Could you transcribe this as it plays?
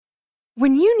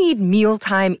When you need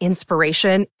mealtime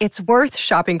inspiration, it's worth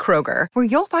shopping Kroger, where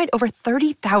you'll find over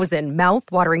 30,000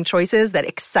 mouth-watering choices that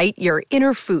excite your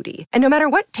inner foodie. And no matter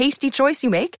what tasty choice you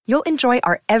make, you'll enjoy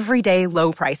our everyday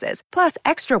low prices, plus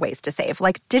extra ways to save,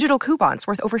 like digital coupons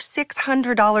worth over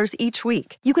 $600 each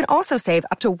week. You can also save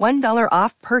up to $1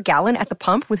 off per gallon at the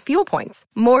pump with fuel points.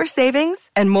 More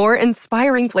savings and more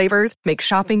inspiring flavors make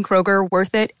shopping Kroger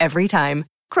worth it every time.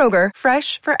 Kroger,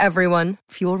 fresh for everyone.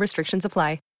 Fuel restrictions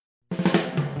apply.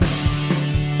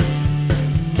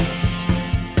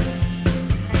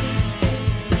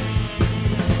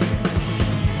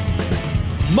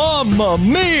 Mamma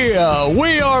mia!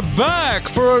 We are back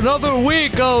for another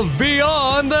week of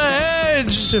Beyond the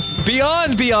Edge.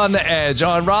 Beyond the Edge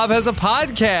on Rob Has a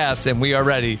Podcast. And we are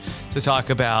ready to talk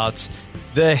about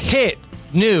the hit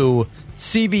new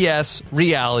CBS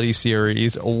reality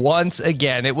series once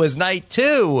again. It was night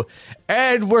 2,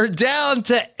 and we're down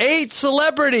to 8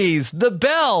 celebrities. The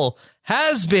bell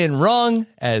has been rung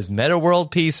as Meta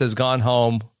World Peace has gone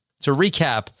home. To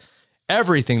recap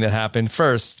everything that happened,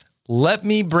 first, let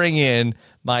me bring in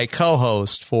my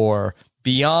co-host for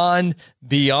Beyond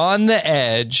the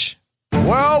Edge.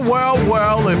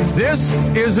 Well, if this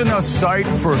isn't a sight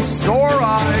for sore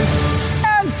eyes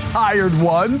and tired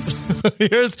ones.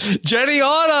 Here's Jenny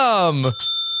Autumn.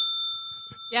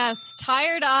 Yes,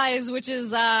 tired eyes, which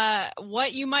is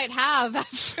what you might have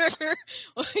after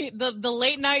the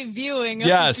late night viewing of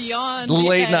Beyond the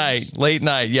Edge. Late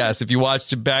night. Yes, if you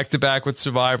watched it back to back with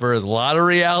Survivor, there's a lot of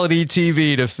reality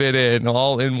TV to fit in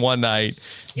all in one night.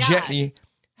 Yeah. Jenny,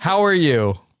 how are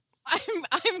you?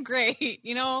 I'm great.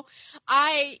 You know,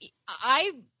 I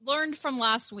learned from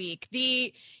last week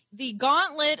the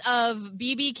gauntlet of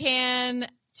BB Can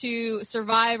to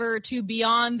Survivor to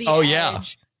Beyond the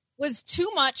Edge. Was too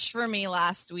much for me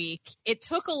last week. It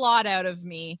took a lot out of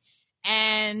me,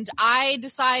 and I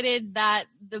decided that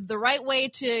the right way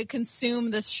to consume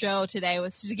this show today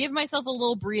was to give myself a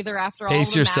little breather after all the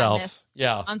madness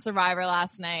on Survivor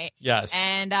last night. Yes.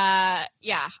 And I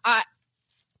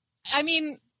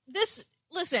mean,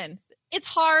 listen, it's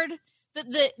hard.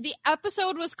 The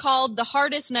episode was called The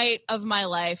Hardest Night of My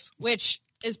Life, which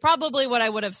is probably what I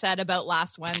would have said about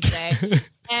last Wednesday.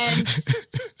 And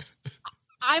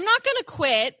I'm not going to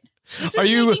quit.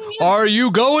 Are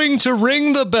you going to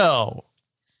ring the bell?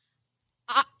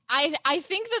 I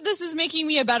think that this is making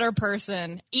me a better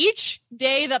person. Each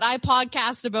day that I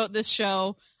podcast about this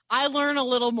show, I learn a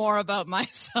little more about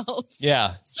myself.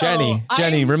 Yeah. So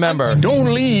Jenny, remember.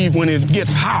 Don't leave when it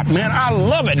gets hot, man. I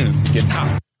love it when it gets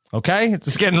hot. Okay,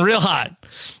 it's getting real hot.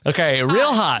 Okay,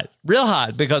 real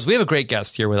hot, because we have a great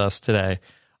guest here with us today.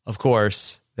 Of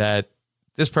course, that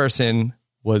this person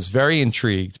was very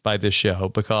intrigued by this show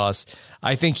because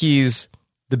I think he's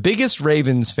the biggest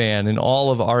Ravens fan in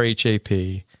all of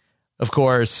RHAP. Of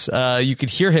course, you could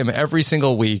hear him every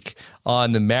single week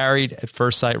on the Married at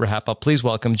First Sight wrap-up. Please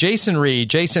welcome Jason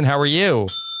Reed. Jason, how are you?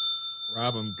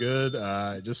 Rob, I'm good.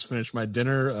 I just finished my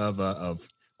dinner of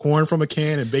corn from a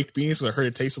can and baked beans, so I heard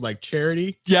it tasted like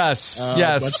charity. Yes.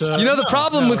 But, you know the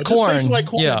problem with corn. It tasted like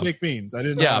corn and baked beans. I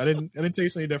didn't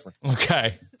taste any different.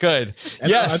 Okay, good. And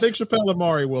yes, I think Chappelle and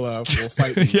Mari will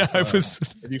fight me. If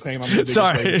you claim I'm the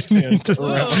biggest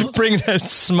fan. Bring that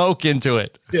smoke into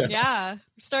it. Yeah,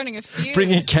 starting a feud.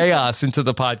 Bringing chaos into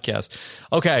the podcast.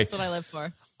 Okay, that's what I live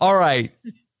for. All right,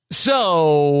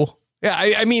 so. Yeah,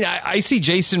 I mean, I see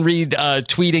Jason Reed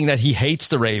tweeting that he hates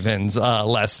the Ravens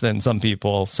less than some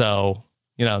people. So,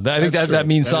 you know, I think that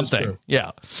means something.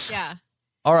 Yeah. Yeah.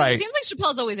 All right. It seems like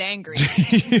Chappelle's always angry.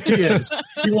 Yes.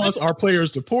 He wants our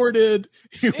players deported.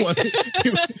 He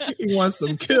wants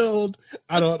them killed.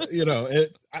 I'm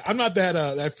not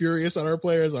that furious on our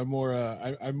players. I'm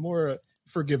more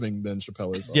forgiving than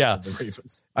Chappelle is on the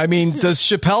Ravens. I mean, does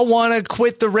Chappelle want to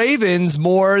quit the Ravens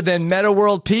more than Meta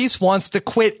World Peace wants to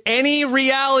quit any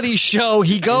reality show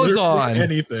he goes on?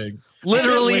 Anything.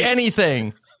 Literally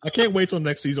anything. I can't wait till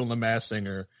next season on The Masked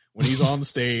Singer when he's on the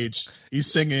stage,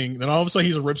 he's singing, then all of a sudden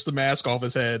he rips the mask off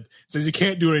his head, says he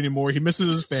can't do it anymore. He misses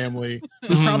his family.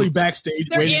 He's probably backstage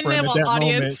waiting for him at that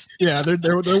moment. Yeah,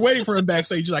 they're waiting for him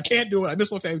backstage. He's like, I can't do it. I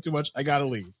miss my family too much. I got to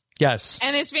leave. Yes.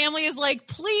 And his family is like,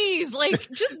 please,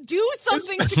 just do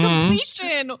something to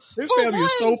completion. His family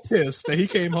is so pissed that he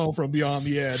came home from Beyond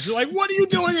the Edge. They're like, what are you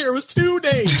doing here? It was 2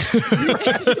 days. We were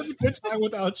having such a good time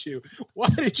without you. Why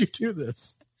did you do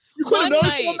this? You could have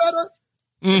noticed one better.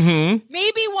 Mm-hmm.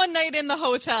 Maybe one night in the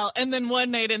hotel and then one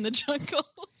night in the jungle.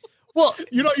 Well,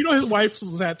 you know, his wife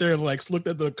sat there and looked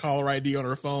at the caller ID on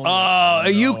her phone. Oh, are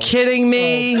you kidding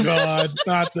me? Oh, God,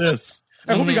 not this.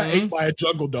 I hope he got ate by a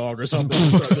jungle dog or something.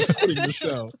 Just quitting the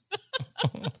show.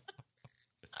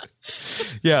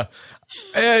 Yeah.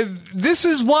 this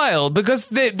is wild because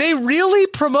they really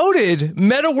promoted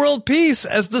Metta World Peace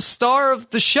as the star of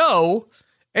the show.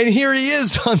 And here he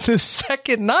is on the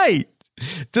second night.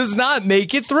 Does not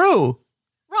make it through.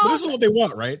 But this is what they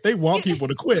want, right? They want people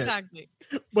to quit. Exactly.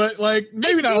 But like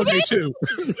maybe not on day two.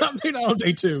 Maybe not on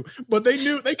day two. But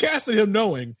they casted him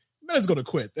knowing Metta's going to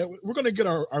quit. We're going to get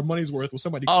our money's worth with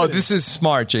somebody. Oh, this is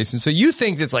smart, Jason. So you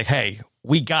think it's like, hey,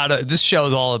 this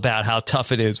show's all about how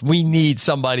tough it is. We need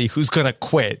somebody who's going to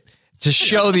quit to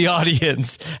show the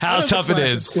audience how tough it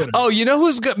is. Quitter. Oh, you know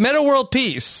who's good? Metta World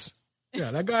Peace.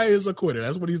 Yeah, that guy is a quitter.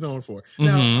 That's what he's known for.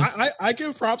 Now, I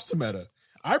give props to Metta.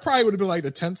 I probably would have been like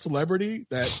the 10th celebrity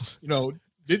that,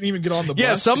 didn't even get on the bus.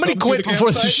 Yeah, somebody quit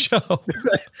before the show.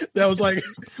 That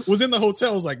was in the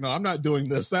hotel. Was like, no, I'm not doing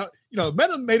this. That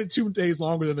Metta made it 2 days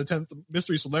longer than the 10th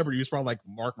mystery celebrity. Who's probably like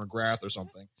Mark McGrath or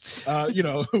something.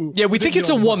 Yeah, we think it's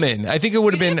a woman. I think it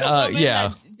would have been.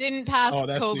 Yeah, didn't pass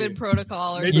COVID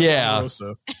protocol or yeah.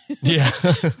 Yeah.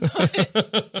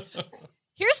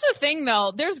 Here's the thing,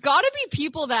 though. There's got to be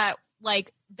people that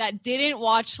didn't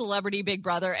watch Celebrity Big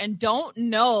Brother and don't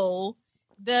know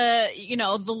the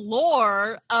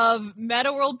lore of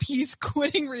Metta World Peace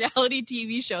quitting reality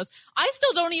TV shows. I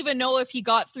still don't even know if he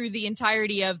got through the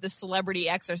entirety of the celebrity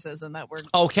exorcism that we're.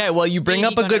 Okay, well, you bring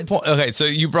up a good point. Okay, so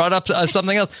you brought up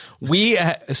something else. We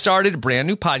started a brand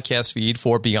new podcast feed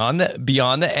for Beyond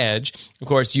the Edge. Of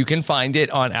course, you can find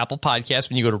it on Apple Podcasts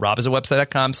when you go to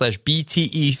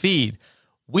robhasawebsite.com/BTE feed.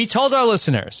 We told our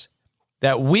listeners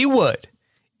that we would,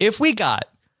 if we got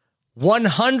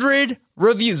 100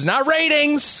 reviews, not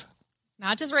ratings,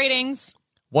 not just ratings,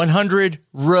 100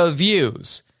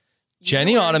 reviews.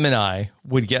 Jenny Autumn and I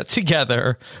would get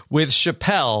together with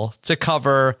Chappelle to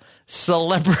cover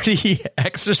Celebrity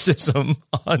Exorcism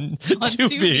on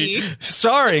Tubi,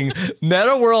 starring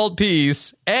Metta World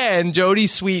Peace and Jodie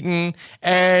Sweetin.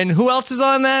 And who else is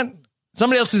on that?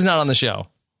 Somebody else who's not on the show.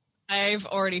 I've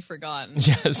already forgotten.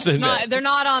 Yes, they're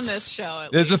not on this show.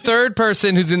 There's a third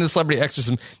person who's in the Celebrity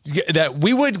Exorcism that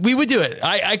we would do it.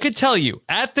 I could tell you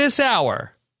at this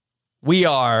hour, we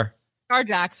are Shar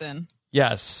Jackson.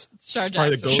 Yes, Shar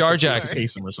Jackson. Shar Jackson,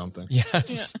 Kasem or something.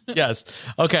 Yes, yeah. Yes.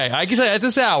 Okay, I can tell you at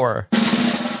this hour,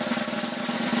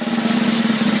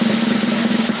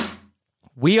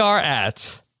 we are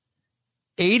at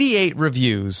 88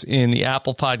 reviews in the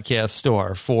Apple Podcast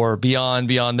Store for Beyond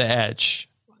the Edge.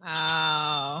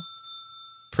 Wow.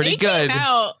 Pretty good.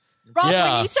 Rob,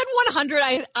 when you said 100,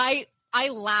 I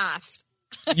laughed.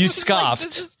 You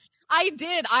scoffed. I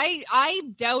did. I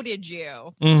doubted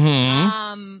you.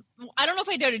 Mm-hmm. I don't know if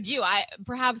I doubted you.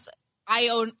 Perhaps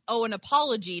I owe an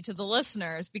apology to the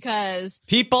listeners because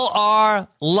people are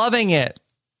loving it.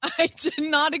 I did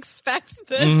not expect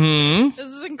this. Mm-hmm. This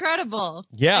is incredible.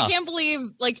 Yeah. I can't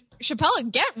believe,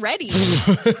 Chappelle, get ready.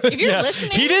 If you're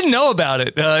listening. He didn't know about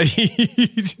it.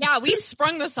 Yeah, we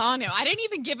sprung this on him. I didn't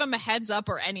even give him a heads up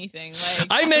or anything.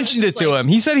 I mentioned it to him.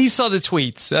 He said he saw the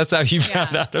tweets. That's how he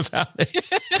found out about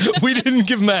it. We didn't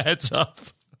give him a heads up.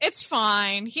 It's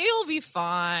fine. He'll be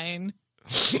fine.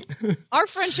 Our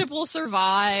friendship will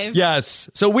survive. Yes.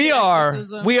 So we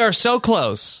are so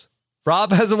close.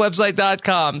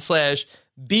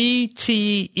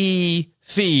 robhasawebsite.com/BTE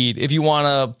feed if you want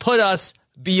to put us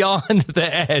beyond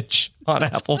the edge on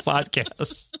Apple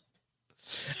Podcasts.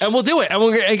 And we'll do it.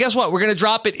 And guess what? We're going to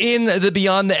drop it in the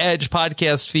Beyond the Edge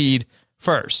podcast feed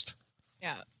first.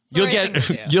 Yeah. You'll get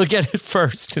it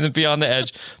first in the Beyond the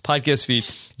Edge podcast feed.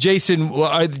 Jason,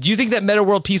 do you think that Metta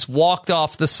World Peace walked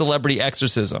off the Celebrity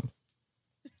Exorcism?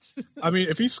 I mean,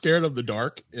 if he's scared of the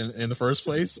dark in the first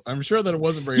place, I'm sure that it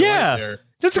wasn't very light there.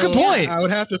 That's a good point. I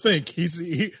would have to think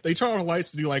they turn on the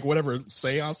lights to do whatever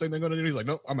seance thing they're going to do. He's like,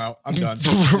 nope, I'm out. I'm done.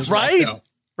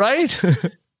 Right.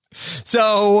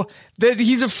 So that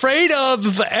he's afraid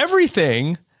of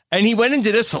everything, and he went and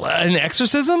did an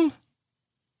exorcism.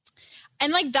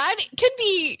 And that could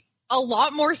be a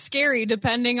lot more scary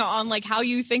depending on how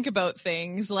you think about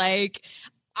things. I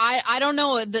don't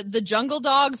know. The jungle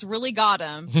dogs really got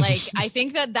him. I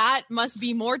think that must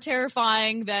be more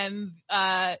terrifying than,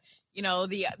 the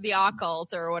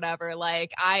occult or whatever.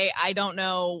 I don't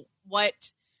know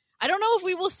I don't know if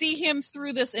we will see him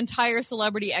through this entire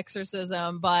Celebrity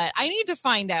Exorcism, but I need to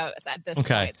find out at this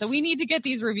point. So we need to get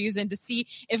these reviews in to see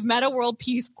if Metta World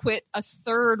Peace quit a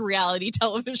third reality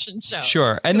television show.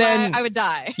 Sure. And then I would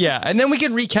die. Yeah. And then we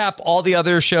can recap all the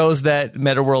other shows that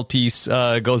Metta World Peace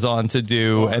goes on to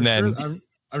do. I'm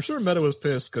sure Metta was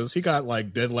pissed because he got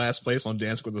dead last place on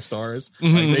Dancing with the Stars.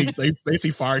 Mm-hmm. They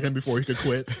basically fired him before he could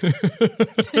quit.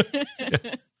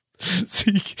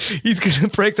 So he's going to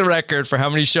break the record for how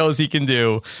many shows he can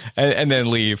do and then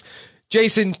leave.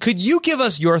 Jason, could you give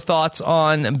us your thoughts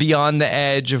on Beyond the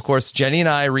Edge? Of course, Jenny and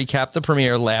I recapped the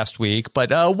premiere last week,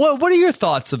 but what are your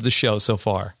thoughts of the show so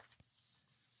far?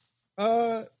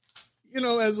 As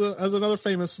another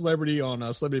famous celebrity on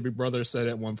Celebrity Big Brother said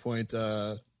at one point,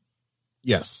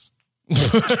 yes. It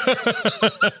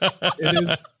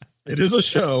is a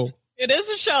show. It is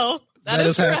a show. That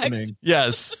is happening.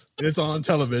 Yes. It's on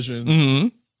television. Mm-hmm.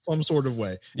 Some sort of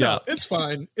way. Yeah. No, it's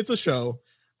fine. It's a show.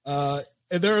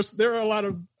 And there are a lot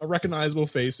of recognizable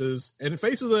faces and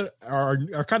faces that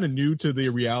are kind of new to the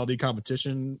reality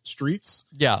competition streets.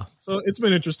 Yeah. So it's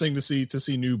been interesting to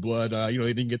see new blood. They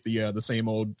didn't get the same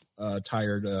old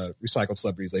tired recycled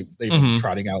celebrities they've been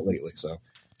trotting out lately. So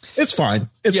it's fine.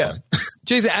 It's fine.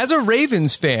 Jason, as a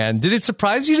Ravens fan, did it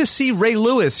surprise you to see Ray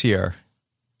Lewis here?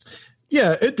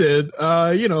 Yeah, it did.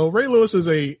 Ray Lewis is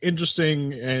a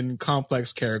interesting and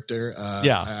complex character.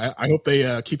 I hope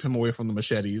they keep him away from the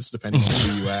machetes, depending on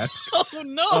who you ask. Oh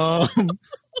no!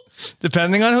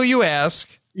 Depending on who you ask.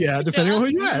 Yeah, depending on who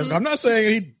you ask. I'm not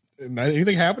saying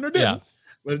anything happened or didn't,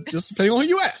 but just depending on who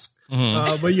you ask.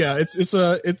 Mm-hmm. But yeah,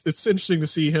 it's interesting to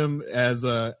see him as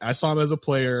I saw him as a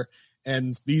player,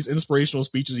 and these inspirational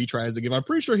speeches he tries to give. I'm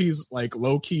pretty sure he's like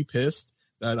low key pissed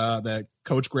that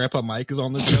Coach Grandpa Mike is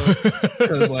on the show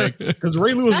because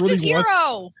Ray Lewis That's really his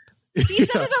hero. He said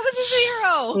that was his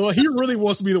hero. Well, he really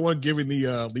wants to be the one giving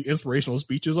the inspirational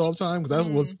speeches all the time because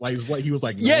that's what he was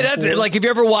like. Yeah, that's it. Like if you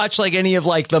ever watch like any of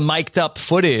like the mic'd up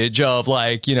footage of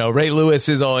like Ray Lewis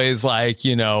is always like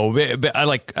for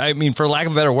lack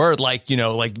of a better word like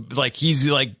he's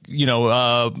like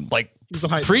he's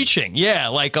preaching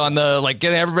like on the like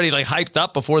getting everybody like hyped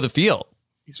up before the field.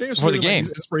 He's famous for the game.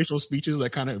 These inspirational speeches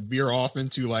that kind of veer off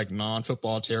into like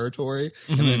non-football territory,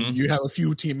 and then you have a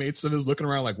few teammates of his looking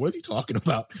around like, "What is he talking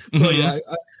about?" So yeah,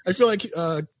 I feel like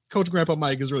Coach Grandpa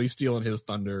Mike is really stealing his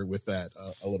thunder with that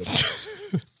a little bit.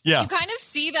 Yeah, you kind of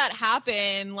see that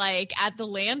happen like at the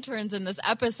Lanterns in this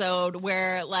episode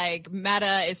where like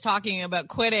Meta is talking about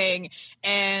quitting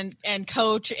and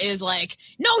Coach is like,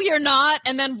 "No, you're not,"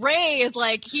 and then Ray is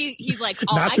like, he's like,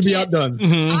 "Oh, not to be outdone.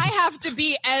 I have to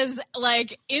be as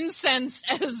like incensed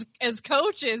as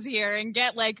Coach is here and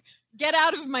get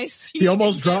out of my seat." He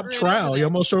almost dropped trial. He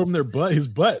almost showed him his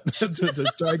butt to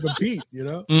try and compete.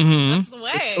 That's the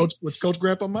way. With Coach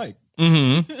Grandpa Mike.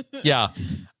 Yeah,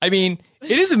 I mean,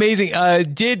 it is amazing.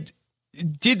 Did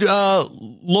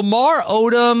Lamar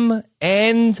Odom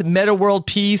and Meta World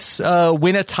Peace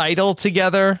win a title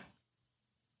together?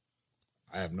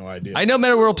 I have no idea. I know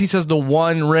Meta World Peace has the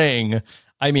one ring.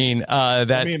 I mean,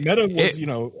 Meta was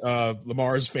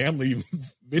Lamar's family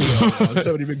video on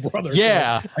 70 Big Brother.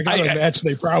 Yeah, so I gotta imagine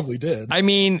they probably did. I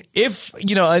mean, if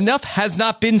enough has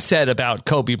not been said about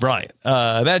Kobe Bryant,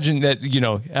 imagine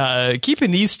that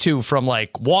keeping these two from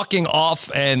like walking off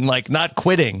and like not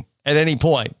quitting at any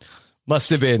point must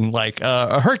have been like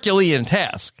a Herculean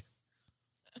task.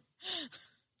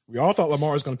 We all thought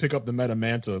Lamar was going to pick up the Meta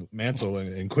mantle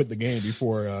and quit the game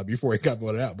before he got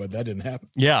voted out, but that didn't happen.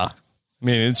 Yeah, I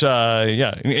mean it's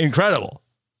incredible.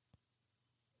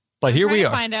 But here we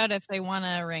are. Find out if they want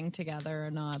to ring together or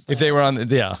not. If they were on,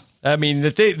 I mean,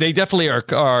 they definitely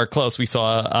are close. We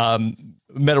saw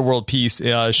Meta World Peace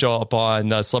show up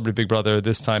on Celebrity Big Brother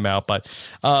this time out. But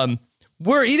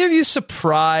were either of you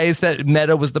surprised that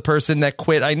Meta was the person that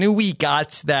quit? I knew we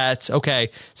got that.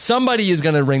 Okay, somebody is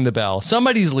going to ring the bell.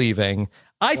 Somebody's leaving.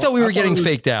 I thought we were getting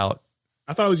faked out.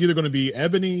 I thought it was either going to be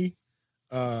Ebony,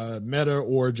 Meta,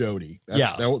 or Jody.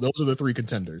 Those are the three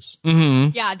contenders. Mm-hmm.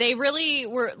 Yeah, they really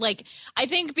were like, I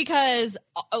think because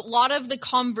a lot of the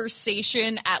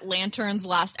conversation at Lanterns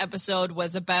last episode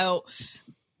was about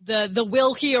the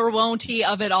will he or won't he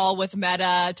of it all, with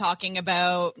Meta talking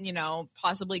about,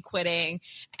 possibly quitting,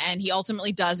 and he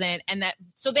ultimately doesn't. And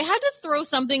so they had to throw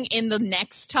something in the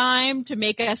next time to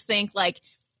make us think like,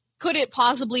 could it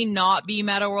possibly not be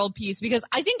Meta World Peace? Because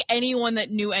I think anyone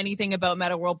that knew anything about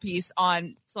Meta World Peace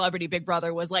on Celebrity Big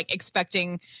Brother was like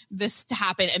expecting this to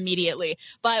happen immediately.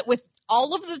 But with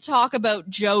all of the talk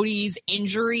about Jody's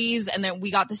injuries, and then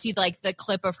we got to see like the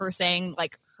clip of her saying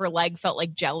like her leg felt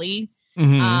like jelly. Which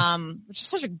is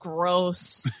such a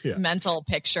gross mental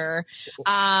picture. So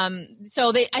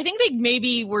I think they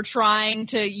maybe were trying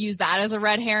to use that as a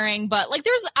red herring, but like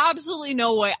there's absolutely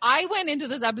no way. I went into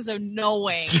this episode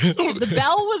knowing if the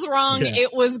bell was wrong,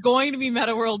 it was going to be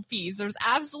Meta World Peace. There's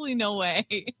absolutely no way.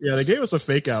 Yeah, they gave us a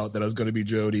fake out that it was going to be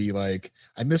Jody. Like,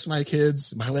 I miss my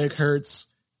kids. My leg hurts.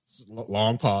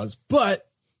 Long pause. But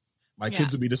my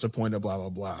kids would be disappointed, blah, blah,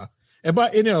 blah. And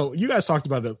but you guys talked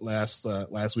about it last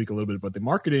week a little bit, but the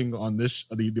marketing on this,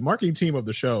 the marketing team of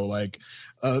the show, like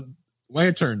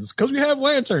lanterns, because we have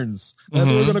lanterns. That's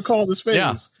what we're going to call this phase.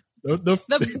 Yeah.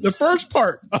 The first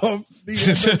part of the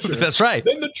adventure. That's right.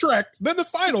 Then the trek, then the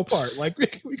final part. Like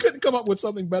we couldn't come up with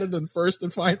something better than first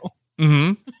and final.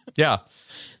 Mm-hmm. Yeah.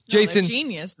 Jason,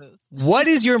 geniuses. What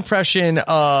is your impression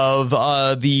of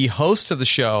the host of the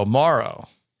show, Morrow?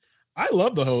 I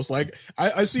love the host. Like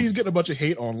I see he's getting a bunch of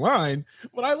hate online,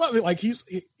 but I love it. Like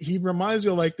he reminds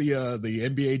me of like the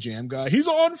NBA Jam guy. He's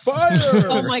on fire.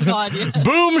 Oh my God. Yeah.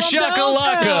 Boom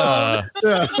shakalaka.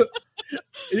 Yeah.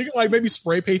 You can like maybe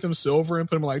spray paint him silver and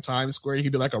put him in like Times Square.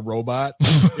 He'd be like a robot,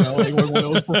 like one of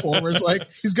those performers. Like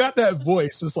he's got that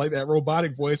voice. It's like that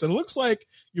robotic voice. And it looks like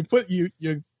you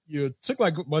took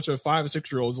like a bunch of 5 and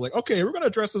 6 year olds. Like, okay, we're going to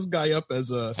dress this guy up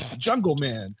as a jungle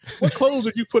man. What clothes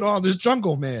would you put on this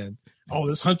jungle man? Oh,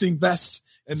 this hunting vest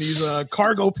and these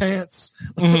cargo pants.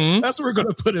 Mm-hmm. That's what we're going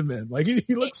to put him in. Like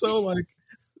he looks so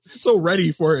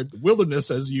ready for wilderness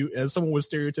as someone would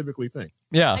stereotypically think.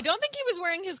 Yeah. I don't think he was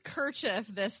wearing his kerchief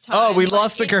this time. Oh, we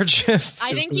lost the kerchief.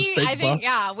 I think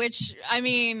which, I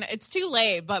mean, it's too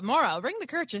late, but Morrow, bring the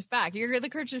kerchief back. You're the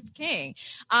kerchief king.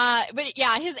 But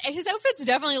yeah, his outfits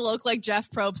definitely look like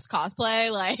Jeff Probst's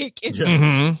cosplay. Like it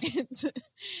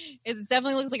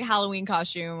definitely looks like a Halloween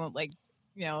costume. Like,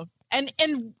 and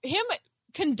him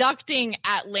conducting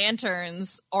at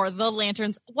Lanterns or the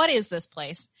Lanterns. What is this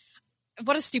place?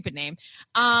 What a stupid name.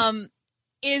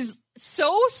 Is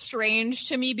so strange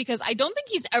to me because I don't think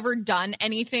he's ever done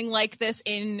anything like this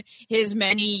in his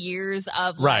many years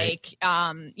of like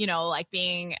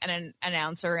being an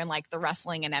announcer in like the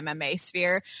wrestling and MMA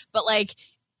sphere. But like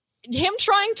him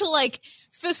trying to like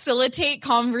facilitate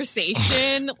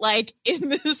conversation like in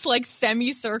this like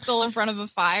semicircle in front of a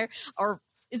fire, or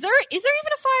is there even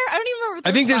a fire? I don't even remember.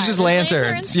 I think there's just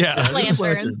lanterns. Yeah.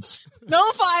 Lanterns. No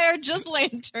fire, just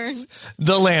lanterns.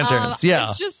 The lanterns, yeah.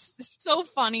 It's just so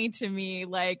funny to me.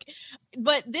 Like,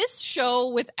 but this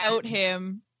show without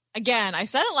him, again, I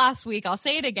said it last week, I'll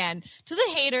say it again. To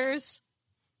the haters,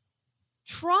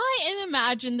 try and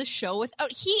imagine the show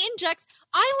without. He injects.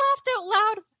 I laughed out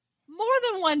loud more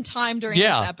than one time during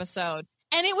this episode,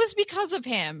 and it was because of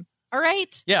him. All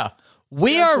right? Yeah.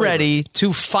 We are ready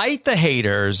to fight the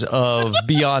haters of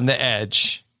Beyond the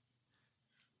Edge.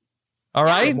 All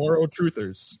right. Moral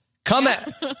truthers. Come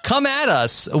at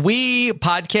us. We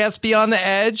podcast Beyond the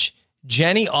Edge.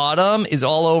 Jenny Autumn is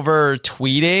all over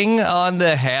tweeting on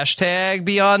the hashtag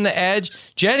Beyond the Edge.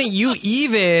 Jenny, you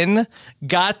even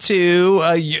got to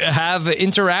have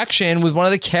interaction with one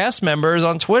of the cast members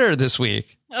on Twitter this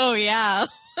week. Oh, yeah.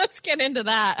 Let's get into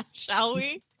that, shall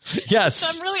we? Yes. So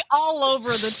I'm really all over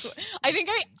the I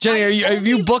think Jenny, have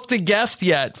you booked a guest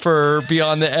yet for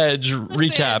Beyond the Edge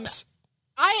recaps?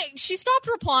 She stopped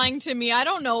replying to me. I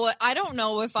don't know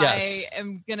if I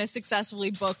am going to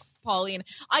successfully book Pauline.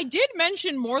 I did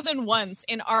mention more than once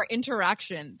in our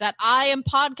interaction that I am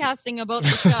podcasting about the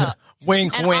show.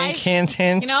 Wink, wink, hint,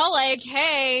 hint. Like,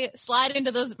 hey, slide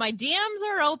into those. My DMs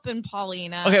are open,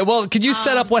 Paulina. Okay, well, could you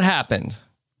set up what happened?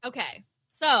 Okay,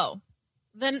 so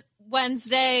then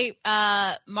Wednesday,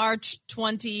 March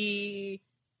 20.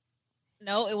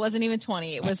 No, it wasn't even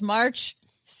 20. It was March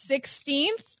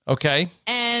 16th. Okay.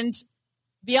 And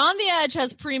Beyond the Edge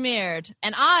has premiered.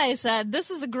 And I said,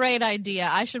 this is a great idea.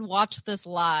 I should watch this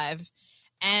live.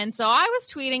 And so I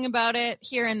was tweeting about it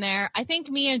here and there. I think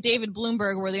me and David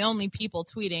Bloomberg were the only people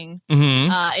tweeting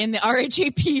in the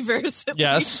RHAP verse.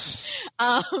 Yes.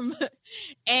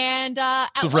 And at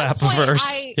the one rap point,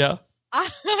 verse. Yeah.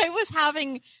 I was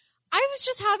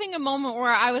just having a moment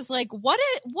where I was like, what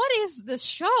is this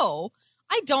show?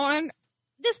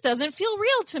 This doesn't feel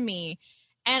real to me.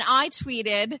 And I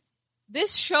tweeted,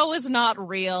 this show is not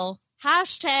real.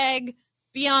 Hashtag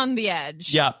Beyond the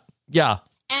Edge. Yeah. Yeah.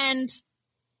 And,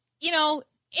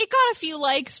 it got a few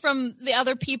likes from the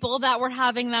other people that were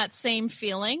having that same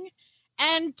feeling.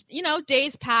 And,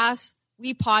 days pass.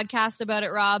 We podcast about it,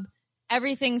 Rob.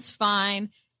 Everything's fine.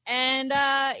 And,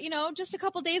 just a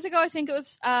couple days ago, I think it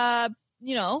was,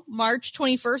 March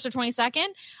 21st or 22nd,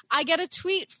 I get a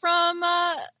tweet from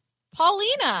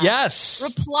Paulina. Yes.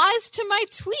 Replies to my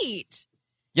tweet.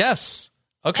 Yes.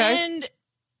 Okay. And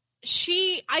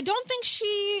I don't think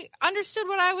she understood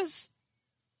what I was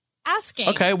asking.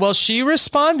 Okay. Well, she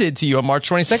responded to you on March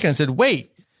 22nd and said,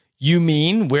 wait, you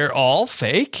mean we're all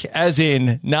fake, as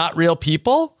in not real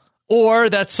people? Or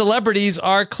that celebrities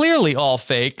are clearly all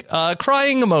fake?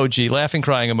 Crying emoji, laughing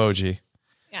crying emoji.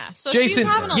 Yeah. So Jason,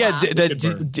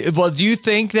 well, do you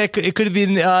think that it could have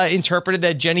been interpreted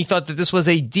that Jenny thought that this was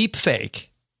a deep fake?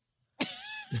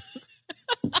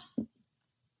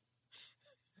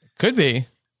 Could be.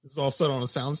 It's all set on a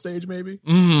soundstage, maybe.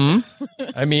 Mm-hmm.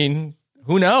 I mean,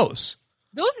 who knows?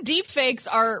 Those deep fakes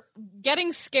are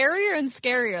getting scarier and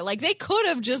scarier. Like they could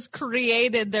have just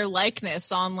created their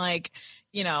likeness on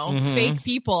fake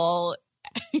people.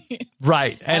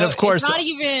 Right. And of course,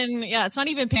 it's not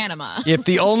even Panama. If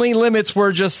the only limits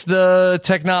were just the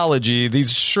technology,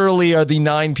 these surely are the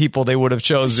 9 people they would have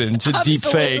chosen to deep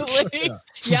fake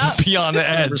Beyond the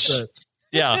Edge. 100%.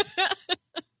 Yeah.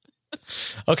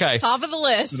 Okay. Top of the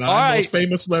list. All right. Most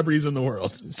famous celebrities in the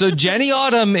world. So Jenny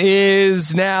Autumn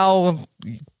is now,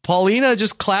 Paulina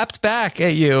just clapped back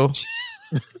at you.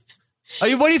 What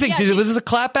do you think? Was this a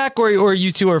clapback or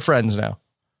you two are friends now?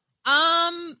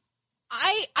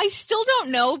 I still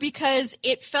don't know because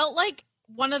it felt like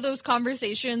one of those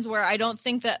conversations where I don't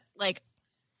think that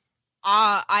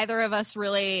either of us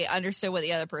really understood what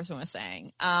the other person was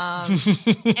saying.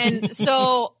 And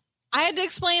so I had to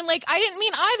explain, I didn't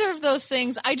mean either of those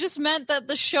things. I just meant that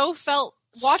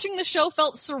watching the show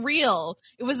felt surreal.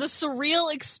 It was a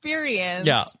surreal experience.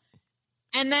 Yeah.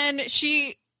 And then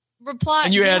she replied.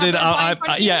 And you added,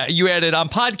 you added, I'm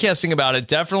podcasting about it.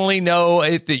 Definitely know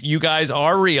that you guys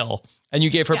are real. And you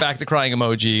gave her back the crying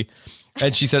emoji.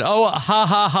 And she said, oh, ha,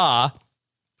 ha, ha.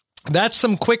 That's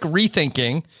some quick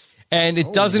rethinking. And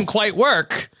it doesn't quite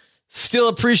work. Still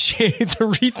appreciate the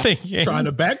rethinking. Trying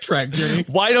to backtrack, Jenny.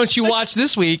 Why don't you watch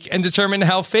this week and determine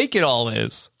how fake it all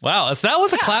is? Wow, that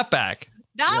was a clapback.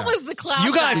 That was the clapback.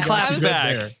 You got clapped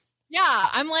back. Yeah,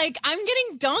 I'm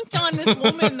getting dunked on this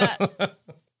woman that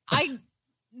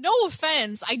no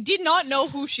offense, I did not know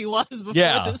who she was before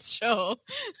this show.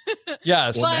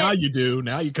 Yes. Well, now you do.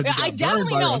 Now you I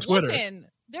definitely know. On Twitter. Listen,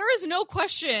 there is no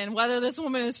question whether this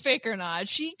woman is fake or not.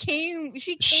 She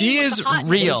is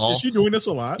real. Is she doing this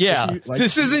a lot? Yeah.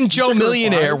 This isn't Joe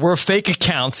Millionaire where fake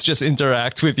accounts just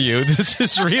interact with you. This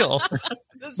is real.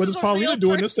 But is Paulina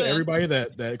doing this to everybody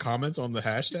that comments on the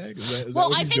hashtag? Is that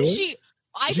what I think she.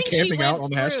 I think camping she out on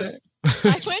the hashtag.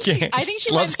 I think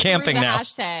she loves camping now.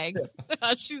 Hashtag.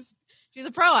 She's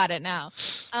a pro at it now.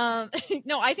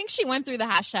 No, I think she went through the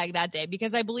hashtag that day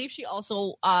because I believe she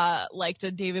also liked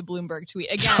a David Bloomberg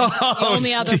tweet. Again, the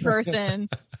only other person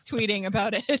tweeting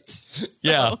about it. So.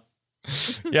 Yeah.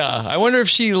 Yeah. I wonder if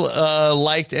she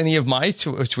liked any of my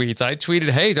tweets. I tweeted,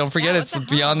 hey, don't forget it's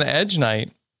Beyond the Edge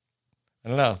night. I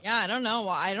don't know. Yeah, I don't know.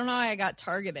 I don't know why I got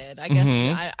targeted. I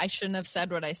guess I shouldn't have said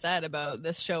what I said about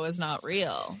this show is not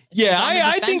real. Yeah,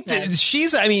 I think that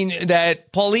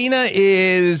that Paulina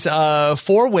is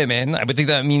for women. I would think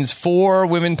that means for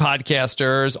women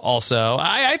podcasters also.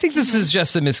 I think this is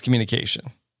just a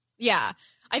miscommunication. Yeah,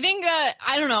 I think that,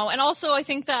 I don't know. And also I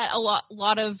think that a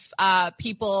lot of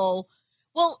people...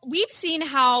 Well, we've seen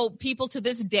how people to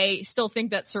this day still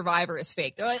think that Survivor is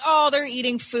fake. They're like, oh, they're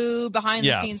eating food behind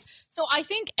the scenes. So I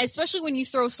think, especially when you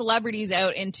throw celebrities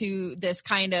out into this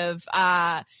kind of,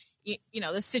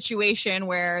 this situation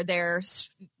where they're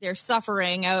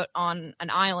suffering out on an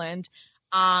island,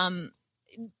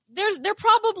 they're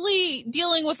probably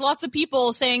dealing with lots of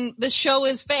people saying the show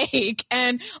is fake.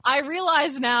 And I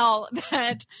realize now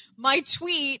that my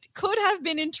tweet could have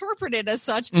been interpreted as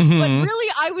such, but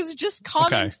really I was just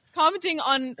commenting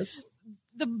on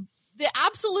the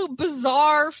absolute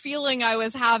bizarre feeling I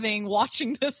was having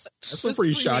watching this. That's a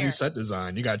pretty shoddy set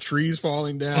design. You got trees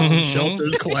falling down,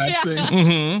 shelters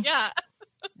collapsing. Yeah.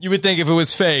 You would think if it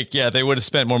was fake, they would have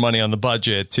spent more money on the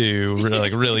budget to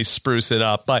really spruce it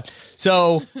up. But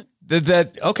so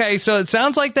so it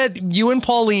sounds like that you and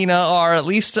Paulina are at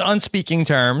least on speaking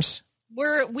terms.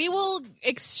 We will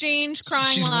exchange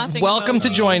crying, laughing. Welcome to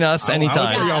join us anytime. I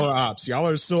would say y'all are ops. Y'all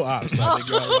are still ops. I think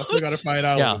y'all still got to fight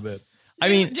out a little bit. I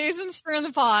mean, Jason's stirring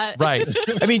the pot. Right.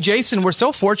 I mean, Jason, we're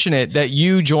so fortunate that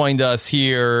you joined us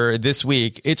here this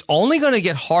week. It's only going to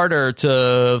get harder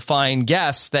to find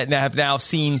guests that have now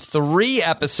seen 3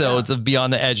 episodes of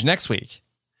Beyond the Edge next week.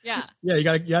 Yeah. Yeah, you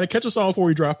got to catch us all before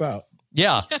we drop out.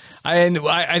 Yeah. And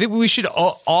I think we should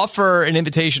offer an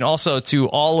invitation also to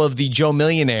all of the Joe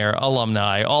Millionaire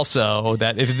alumni also,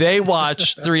 that if they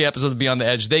watch 3 episodes of Beyond the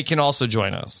Edge, they can also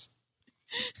join us.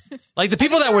 Like the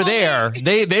people that were there,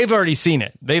 they've already seen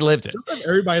it. They lived it. Just have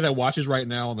everybody that watches right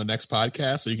now on the next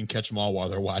podcast so you can catch them all while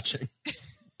they're watching.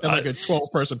 Like a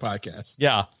 12-person podcast.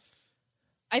 Yeah.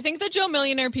 I think the Joe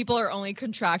Millionaire people are only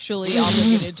contractually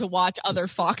obligated to watch other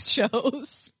Fox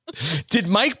shows. Did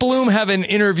Mike Bloom have an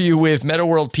interview with Meta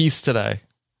World Peace today?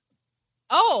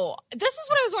 Oh, this is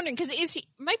what I was wondering, because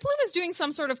Mike Bloom is doing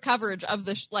some sort of coverage of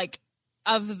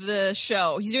the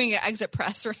show. He's doing an exit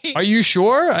press, right? Are you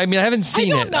sure? I mean, I haven't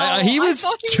seen it. He was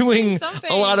doing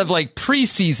a lot of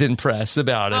preseason press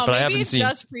about it, but I haven't seen it.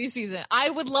 Maybe it's just preseason. I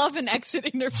would love an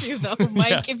exit interview though,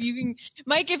 Mike. If you can,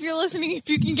 Mike, if you're listening, if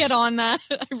you can get on that,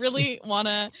 I really want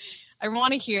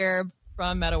to hear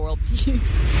from Meta World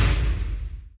Peace.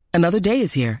 Another day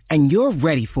is here, and you're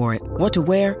ready for it. What to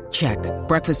wear? Check.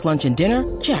 Breakfast, lunch, and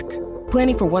dinner? Check.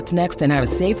 Planning for what's next and how to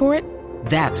save for it?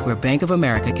 That's where Bank of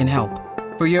America can help.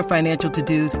 For your financial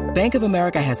to-dos, Bank of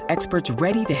America has experts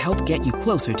ready to help get you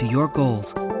closer to your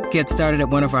goals. Get started at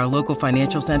one of our local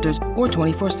financial centers or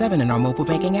 24/7 in our mobile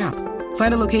banking app.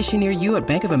 Find a location near you at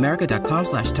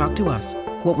bankofamerica.com/talktous.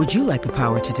 What would you like the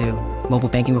power to do? Mobile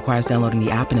banking requires downloading the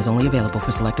app and is only available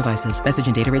for select devices. Message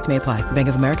and data rates may apply. Bank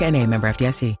of America NA, member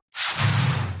FDIC.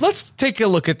 Let's take a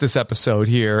look at this episode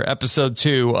here, episode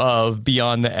 2 of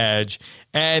Beyond the Edge.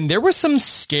 And there were some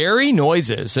scary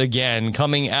noises, again,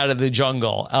 coming out of the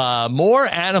jungle. More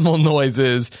animal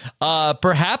noises,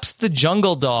 perhaps the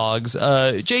jungle dogs.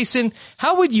 Jason,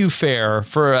 how would you fare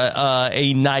for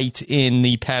a night in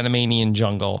the Panamanian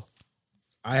jungle?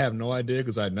 I have no idea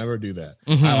because I'd never do that.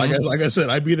 Like I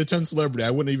said, I'd be the 10th celebrity. I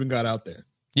wouldn't even got out there.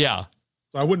 Yeah.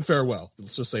 So I wouldn't fare well.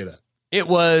 Let's just say that. It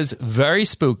was very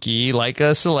spooky, like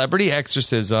a celebrity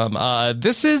exorcism.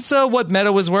 This is what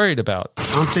Meta was worried about.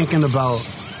 I'm thinking about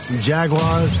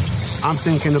jaguars. I'm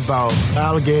thinking about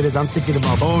alligators. I'm thinking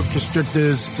about boa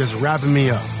constrictors just wrapping me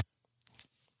up.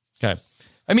 Okay.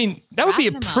 I mean, that would be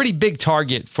a pretty big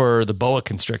target for the boa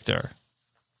constrictor.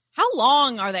 How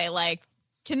long are they? Like,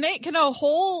 can a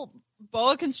whole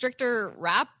boa constrictor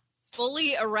wrap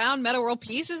fully around Meta World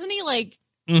Peace? Isn't he like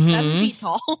 7 feet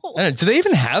tall? Do they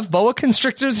even have boa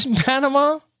constrictors in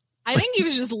Panama? I think he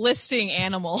was just listing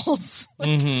animals.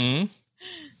 I'm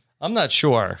not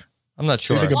sure. So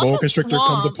you think a boa constrictor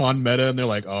comes upon Meta and they're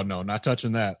like, oh no, not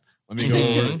touching that. Let me go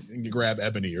over and grab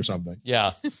Ebony or something.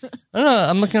 Yeah. I don't know.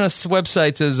 I'm looking at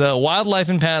websites as wildlife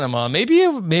in Panama. Maybe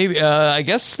I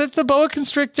guess that the boa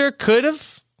constrictor could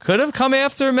have come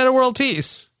after Meta World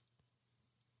Peace.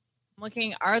 I'm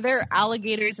looking, are there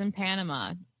alligators in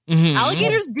Panama?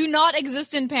 Alligators do not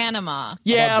exist in Panama.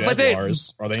 Yeah, but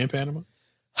are they in Panama?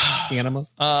 Panama?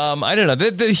 I don't know.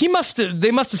 They must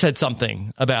have said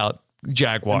something about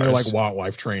jaguars. And they're like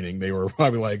wildlife training. They were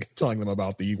probably like telling them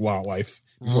about the wildlife.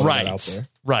 Right. Out there.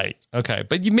 Right. Okay.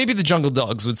 But maybe the jungle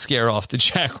dogs would scare off the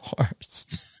jaguars.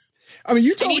 I mean,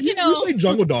 you say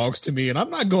jungle dogs to me, and I'm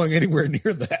not going anywhere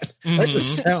near that. That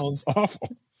just sounds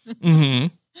awful.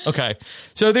 Okay.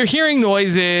 So they're hearing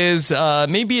noises.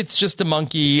 Maybe it's just a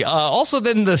monkey. Also,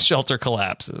 then the shelter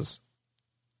collapses.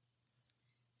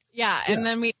 Yeah. And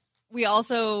then we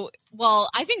also, well,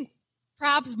 I think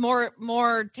perhaps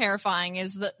more terrifying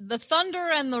is the thunder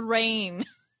and the rain.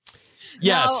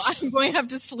 Yes. Now I'm going to have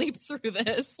to sleep through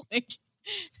this. Like,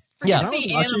 yeah.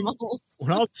 The animals.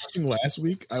 When I was watching last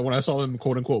week, when I saw them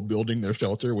quote unquote building their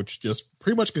shelter, which just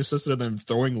pretty much consisted of them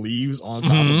throwing leaves on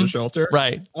top of the shelter.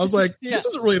 Right. I was like, this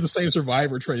isn't really the same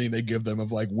survivor training they give them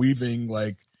of like weaving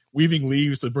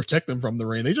leaves to protect them from the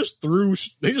rain. They just threw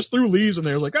leaves in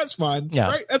there. Like, that's fine. Yeah.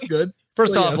 Right. That's good.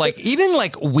 First off, like even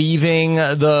like weaving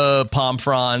the palm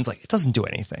fronds, like it doesn't do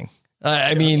anything.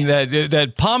 I mean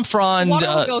that palm frond,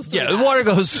 the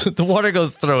water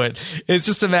goes through it. It's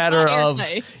just a matter of,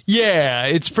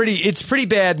 it's pretty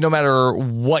bad no matter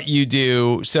what you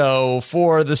do. So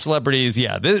for the celebrities,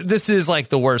 this is like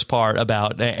the worst part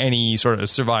about any sort of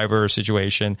survivor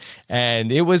situation.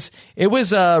 And it was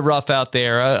rough out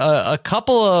there. A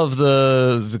couple of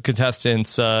the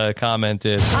contestants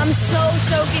commented, "I'm so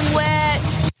soaking wet."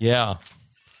 Yeah.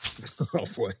 Oh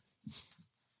boy.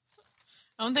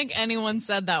 I don't think anyone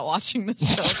said that watching the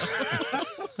show.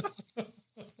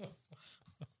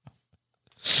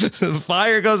 The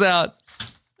fire goes out.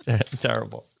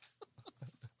 Terrible.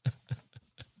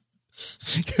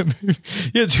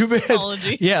 Yeah, too bad.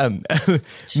 Apologies. Yeah,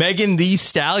 Megan Thee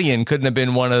Stallion couldn't have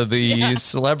been one of the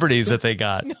celebrities that they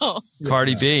got. No.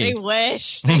 Cardi B. They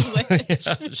wish.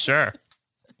 Yeah, sure.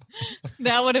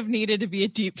 That would have needed to be a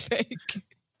deep fake.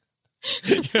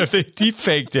 Yeah, they deep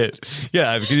faked it.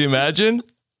 Yeah, can you imagine?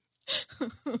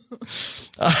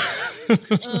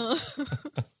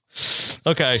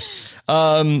 Okay.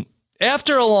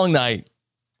 After a long night,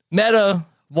 Meta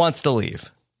wants to leave.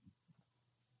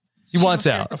 He wants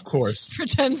out. Of course.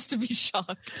 Pretends to be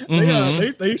shocked.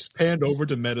 They panned over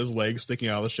to Meta's legs sticking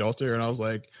out of the shelter, and I was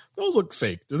like, those look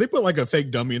fake. Did they put like a fake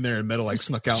dummy in there and Meta like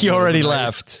snuck out? He already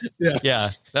left.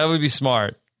 Yeah, that would be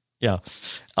smart. Yeah.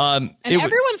 And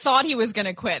everyone thought he was going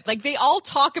to quit. Like they all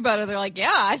talk about it. They're like, yeah,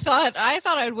 I thought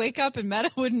I'd wake up and Meta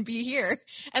wouldn't be here.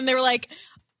 And they were like,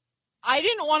 I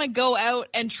didn't want to go out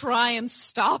and try and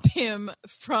stop him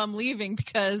from leaving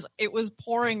because it was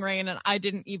pouring rain and I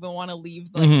didn't even want to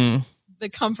leave the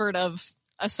comfort of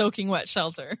a soaking wet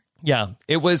shelter. Yeah,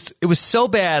 it was so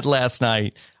bad last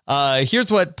night.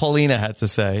 Here's what Paulina had to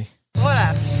say. What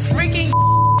a freaking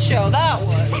show that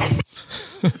was.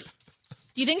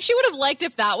 Do you think she would have liked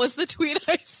if that was the tweet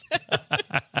I said?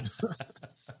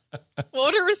 What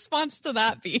would her response to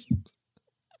that be?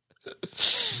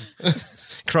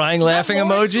 Crying, laughing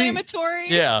emoji. Inflammatory.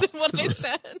 Yeah. Than what I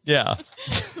said. Yeah.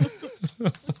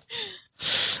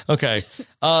 Okay.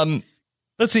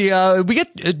 Let's see. We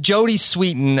get Jodie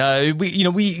Sweetin.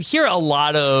 We hear a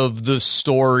lot of the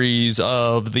stories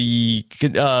of the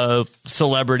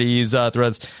celebrities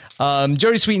threads. Jodie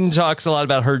Sweetin talks a lot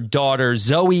about her daughter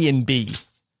Zoe and B.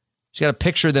 She got a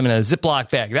picture of them in a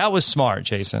Ziploc bag. That was smart,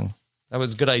 Jason. That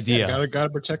was a good idea. Yeah, gotta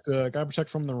protect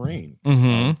from the rain.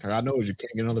 Mm-hmm. God knows you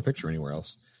can't get another picture anywhere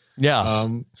else. Yeah.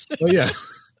 But yeah.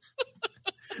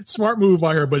 Smart move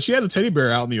by her, but she had a teddy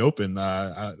bear out in the open.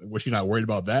 Was she not worried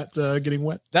about that getting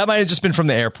wet? That might have just been from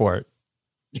the airport.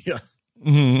 Yeah.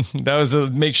 Mm-hmm. That was a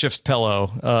makeshift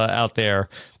pillow out there.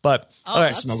 But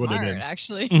that's smart,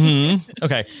 actually. Mm-hmm.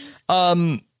 Okay.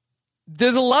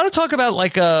 There's a lot of talk about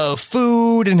like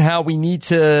food and how we need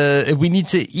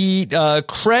to eat.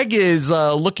 Craig is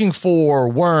looking for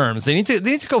worms. They need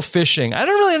to go fishing. I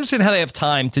don't really understand how they have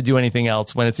time to do anything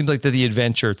else when it seems like the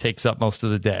adventure takes up most of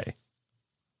the day.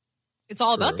 It's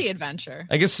all about the adventure.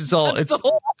 I guess it's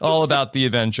all about the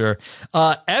adventure.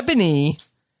 Ebony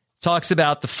talks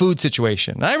about the food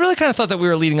situation. And I really kind of thought that we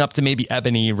were leading up to maybe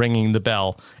Ebony ringing the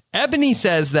bell. Ebony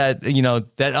says that,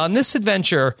 that on this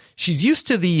adventure, she's used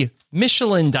to the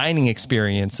Michelin dining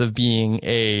experience of being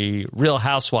a real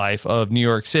housewife of New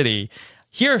York City.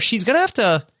 Here, she's going to have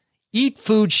to eat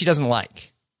food she doesn't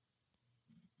like.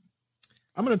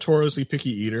 I'm a notoriously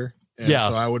picky eater. And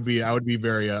so I would be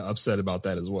very upset about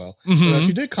that as well. Mm-hmm. But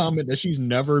she did comment that she's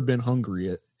never been hungry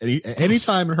at any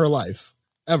time in her life,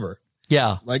 ever.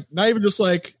 Yeah. Like, not even just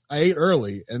like I ate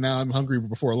early and now I'm hungry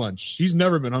before lunch. She's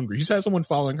never been hungry. She's had someone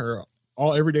following her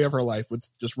every day of her life with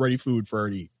just ready food for her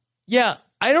to eat. Yeah.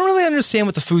 I don't really understand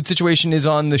what the food situation is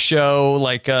on the show.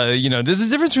 Like, there's a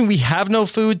difference between we have no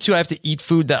food to I have to eat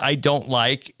food that I don't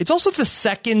like. It's also the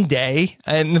second day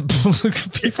and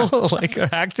people are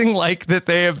acting like that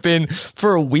they have been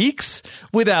for weeks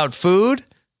without food.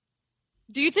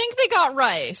 Do you think they got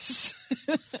rice?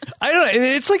 I don't know.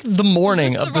 It's like the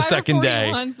morning of the second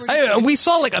day. We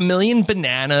saw like 1 million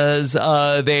bananas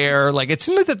there. Like, it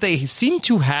seemed like that they seem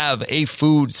to have a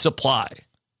food supply.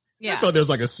 Yeah. I thought there was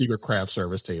like a secret craft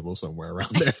service table somewhere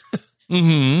around there.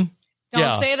 Mm-hmm.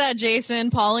 Don't say that,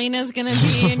 Jason. Pauline is going to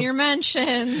be in your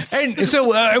mentions. And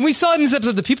so, and we saw in this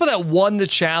episode, the people that won the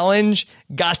challenge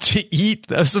got to eat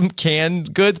some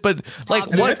canned goods, but like,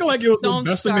 I feel like it was the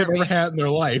best thing they've ever had in their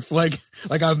life. Like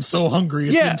I'm so hungry.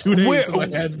 It's been 2 days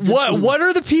since I had what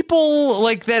are the people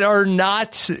like that are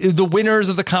not the winners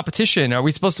of the competition? Are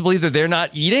we supposed to believe that they're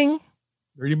not eating?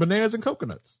 They're eating bananas and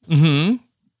coconuts. Mm-hmm.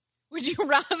 Would you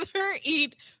rather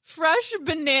eat fresh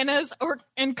bananas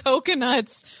and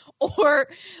coconuts or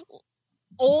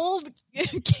old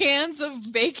cans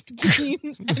of baked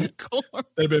beans and corn?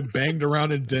 They've been banged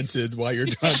around and dented while you're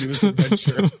trying to do this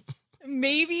adventure.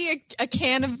 Maybe a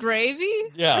can of gravy?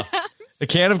 Yeah. A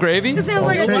can of gravy? It sounds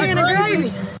like a can of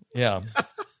gravy. Yeah.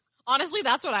 Honestly,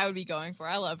 that's what I would be going for.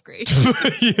 I love gravy.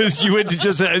 You would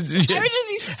just have be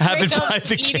it by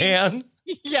the can?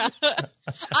 Yeah.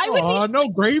 I would be no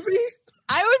gravy?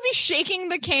 I would be shaking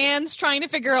the cans trying to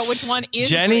figure out which one is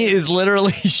Jenny gravy. is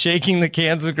literally shaking the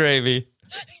cans of gravy.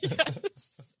 Yes.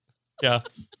 Yeah.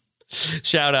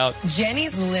 Shout out.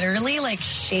 Jenny's literally like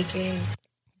shaking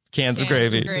cans of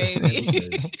gravy.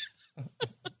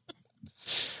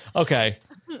 Okay.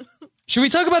 Should we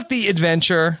talk about the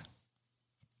adventure?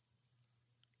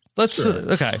 Let's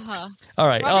okay. All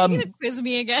right. Are you gonna quiz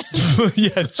me again?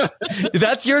 Yeah,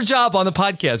 that's your job on the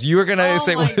podcast. You were gonna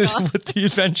say what the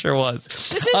adventure was.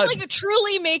 This is like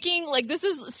truly making this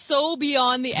is so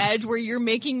beyond the edge where you're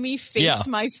making me face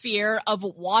my fear of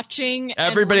watching.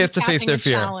 Everybody has to face their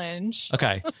fear. Challenge.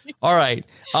 Okay. All right.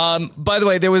 By the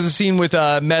way, there was a scene with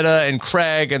Meta and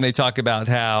Craig, and they talk about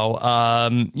how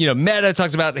Meta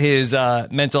talks about his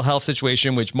mental health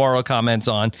situation, which Mauro comments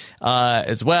on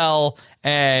as well.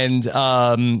 And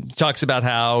talks about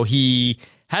how he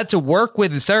had to work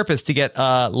with his therapist to get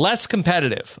less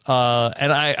competitive.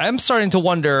 And I'm starting to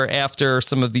wonder after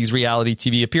some of these reality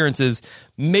TV appearances,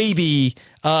 maybe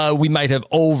we might have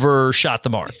overshot the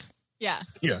mark. Yeah.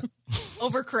 Yeah.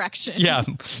 Overcorrection. Yeah.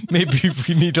 Maybe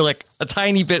we need to a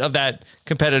tiny bit of that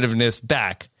competitiveness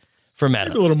back for Meta.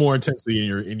 Maybe a little more intensity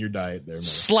in your diet there, Meta.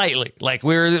 Slightly.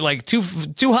 We're too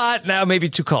hot, now maybe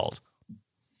too cold.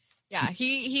 Yeah,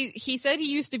 he said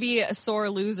he used to be a sore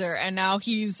loser, and now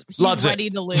he's Loves ready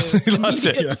it. to lose. He loves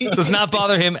it. Does not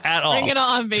bother him at all. Bring it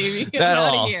on, baby. At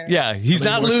all. Yeah, he's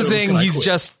not losing. He's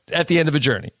just at the end of a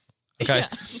journey. Okay. Yeah.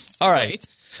 All right.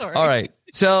 Sorry. All right.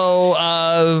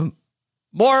 So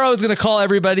Morrow is going to call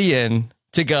everybody in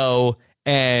to go,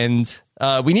 and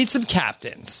we need some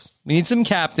captains.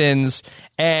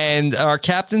 And our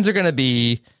captains are going to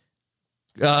be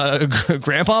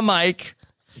Grandpa Mike,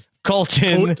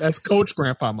 Colton. That's Coach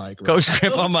Grandpa Mike. Right? Coach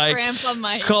Grandpa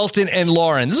Mike, Colton, and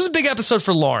Lauren. This is a big episode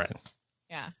for Lauren.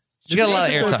 Yeah. She got a lot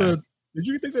of airtime. Did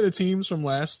you think that the teams from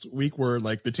last week were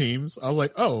like the teams? I was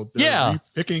like, oh, yeah,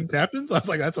 picking captains. I was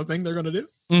like, that's a thing they're going to do.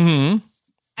 Mm-hmm.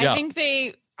 I think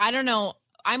I don't know.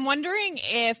 I'm wondering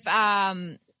if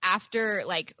after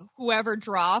like whoever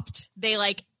dropped, they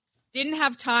like didn't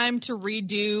have time to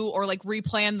redo or like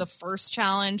replan the first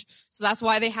challenge. So that's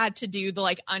why they had to do the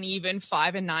like uneven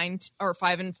 5 and 9 or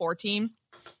 5 and 4 team.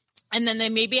 And then they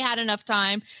maybe had enough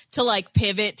time to like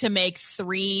pivot to make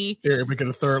 3. Here, we get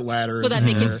a third ladder. So that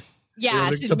they can,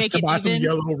 to make it buy even. Some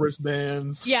yellow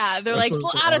wristbands. Yeah, they're like,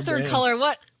 well, add a third color.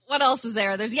 What else is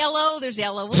there? There's yellow.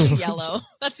 We'll do yellow.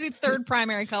 That's the third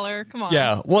primary color. Come on.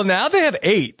 Yeah. Well, now they have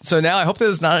 8. So now I hope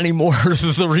there's not any more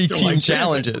 3-team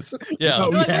challenges. Yeah.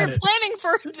 They're planning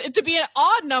for it to be an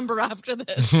odd number after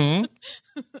this.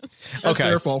 Mm-hmm. That's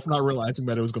their fault for not realizing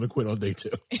that it was going to quit on day 2.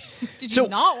 Did you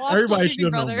not watch everybody should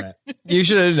have known that. You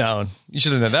should have known.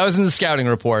 That was in the scouting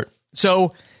report.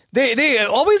 So they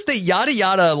always the yada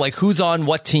yada, like who's on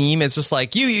what team. It's just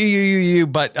like you.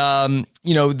 But,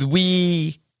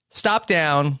 we stopped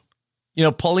down,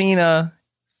 Paulina,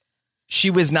 she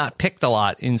was not picked a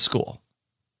lot in school.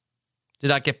 Did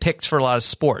not get picked for a lot of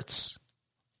sports.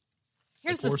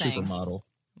 Here's the thing. Supermodel.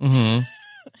 Mm-hmm.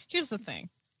 Here's the thing.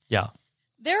 Yeah.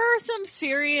 There are some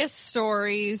serious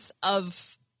stories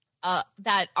of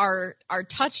that are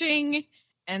touching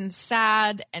and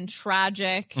sad and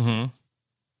tragic. Mm-hmm.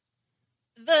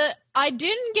 I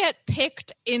didn't get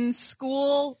picked in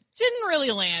school didn't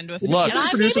really land with me. Look,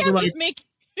 and maybe I'm just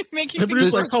making the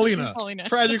producer like Paulina.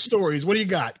 Tragic stories. What do you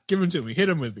got? Give them to me. Hit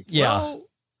them with me. Yeah. Well,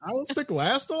 I was picked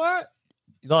last a lot.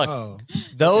 Look,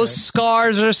 those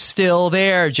scars are still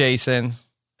there, Jason.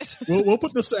 We'll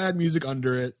put the sad music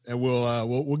under it, and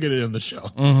we'll get it in the show.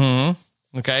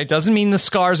 Mm-hmm. Okay, it doesn't mean the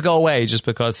scars go away just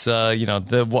because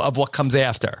of what comes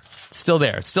after. It's still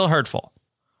there. It's still hurtful.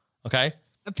 Okay.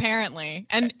 Apparently,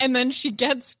 and then she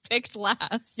gets picked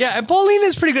last. Yeah, and Paulina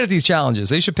is pretty good at these challenges.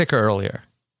 They should pick her earlier.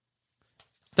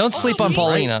 Don't sleep on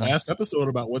Paulina. Last episode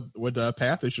about what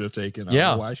path they should have taken. I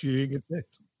don't know why she didn't get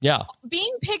picked. Yeah.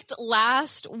 Being picked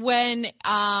last when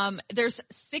there's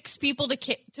 6 people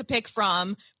to pick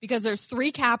from because there's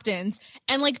 3 captains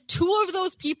and like 2 of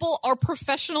those people are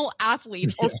professional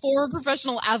athletes or former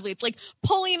professional athletes. Like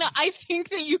Paulina, I think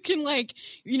that you can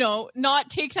not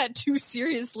take that too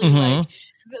seriously. Mm-hmm. Like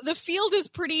the field is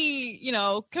pretty,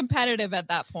 competitive at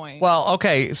that point. Well,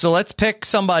 okay, so let's pick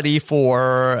somebody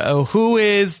for who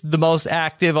is the most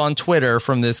active on Twitter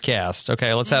from this cast.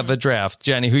 Okay, let's have a draft.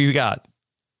 Jenny, who you got?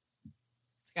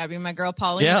 Gotta be my girl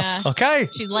Paulina. Yeah. Okay.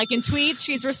 She's liking tweets.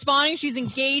 She's responding. She's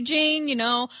engaging.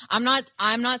 I'm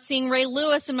not seeing Ray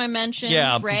Lewis in my mentions.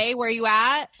 Yeah. Ray, where you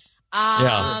at?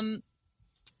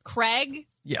 Craig.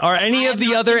 Yeah. Are any of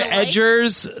the other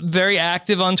edgers very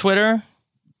active on Twitter?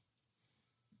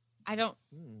 I don't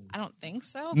think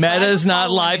so. Meta's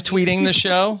not live tweeting the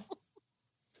show.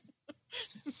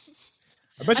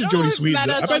 I bet you Jodie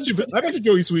Sweetin's. I bet you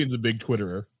Jodie Sweetin's a big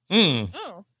Twitterer.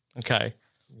 Oh. Okay.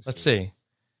 Let's see.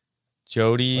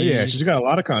 Jodie. Oh, yeah, she's got a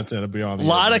lot of content beyond. A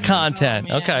lot of content.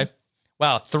 Oh, okay.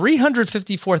 Wow,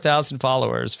 354,000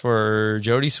 followers for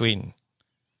Jodie Sweetin.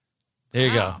 There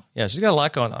you go. Yeah, she's got a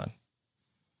lot going on.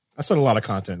 I said a lot of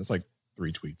content. It's like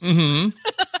 3 tweets.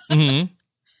 Mm-hmm.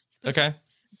 Mm-hmm. Okay.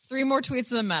 3 more tweets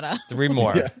than Meta. 3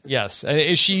 more. Yeah. Yes. And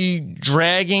is she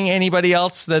dragging anybody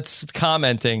else that's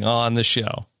commenting on the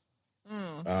show?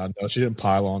 No, she didn't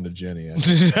pile on to Jenny.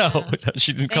 No,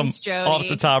 she didn't come off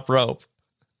the top rope.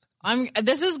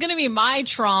 This is going to be my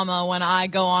trauma when I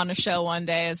go on a show one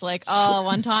day. It's like,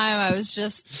 one time I was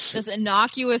just this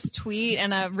innocuous tweet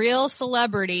and a real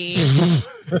celebrity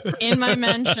in my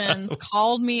mentions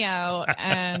called me out,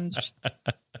 and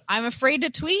I'm afraid to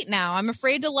tweet now. I'm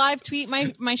afraid to live tweet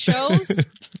my shows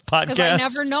because I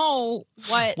never know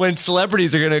when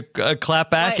celebrities are going to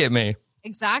clap back at me.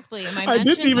 Exactly. I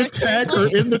didn't even tag her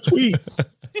in the tweet.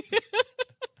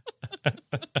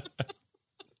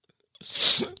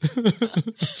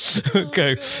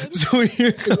 Okay, so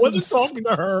here comes. It wasn't talking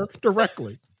to her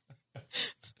directly.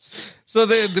 So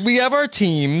we have our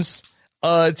teams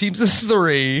of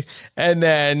 3, and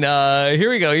then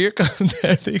here we go. Here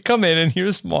they come in, and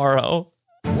here's Morrow.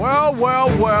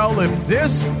 Well, if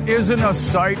this isn't a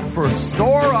sight for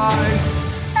sore eyes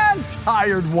and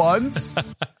tired ones.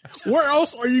 Where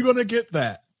else are you going to get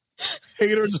that?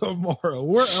 haters of Mara.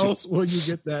 Where else will you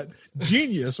get that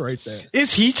genius right there?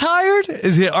 Is he tired?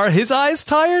 Are his eyes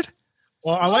tired?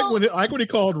 Well, I like when he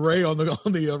called Ray on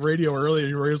the radio earlier.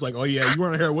 And Ray was like, "Oh yeah, you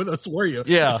weren't here with us, were you?"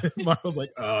 Yeah. Mara was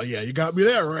like, "Oh yeah, you got me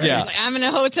there, Ray." Yeah. He's like, I'm in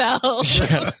a hotel.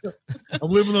 Yeah. I'm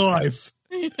living the life.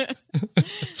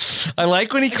 I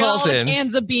like when he calls all in. the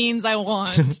cans of beans I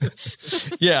want.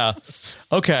 Yeah.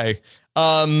 Okay.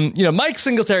 Mike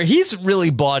Singletary, he's really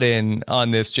bought in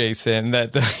on this, Jason,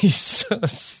 that he's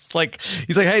like,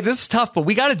 hey, this is tough, but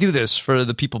we got to do this for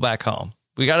the people back home.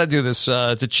 We got to do this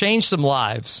to change some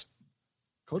lives.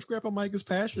 Coach Grandpa Mike is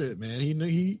passionate, man.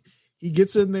 He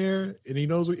gets in there and he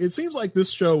knows. It seems like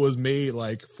this show was made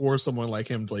like for someone like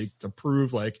him to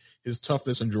prove like his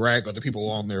toughness and drag other people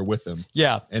on there with him.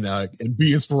 Yeah, and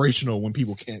be inspirational when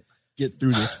people can't get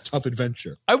through this tough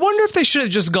adventure. I wonder if they should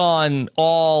have just gone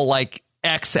all like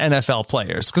ex-NFL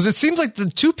players, because it seems like the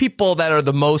two people that are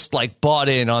the most like bought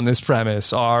in on this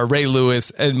premise are Ray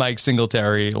Lewis and Mike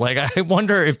Singletary. Like, I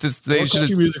wonder if they should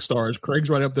country music stars. Craig's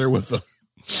right up there with them.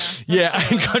 Yeah,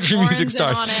 and country music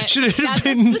stars. Should it have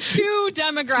been the two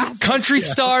demographics? Country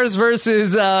stars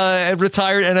versus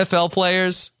retired NFL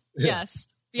players? Yes.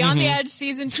 Beyond the Edge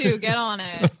season 2. Get on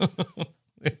it.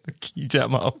 Key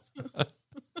demo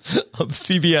of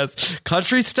CBS.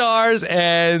 Country stars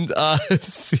and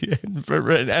NFL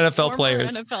Former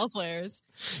players. NFL players.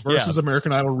 Versus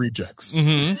American Idol rejects.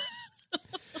 Mm-hmm.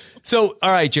 So, all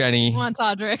right, Jenny. Come on,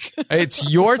 Todrick. It's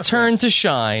your turn to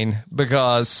shine,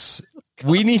 because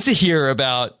we need to hear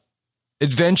about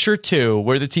Adventure 2,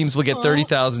 where the teams will get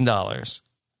 $30,000.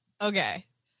 Okay.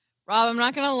 Rob, I'm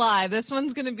not going to lie. This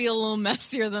one's going to be a little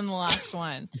messier than the last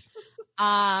one.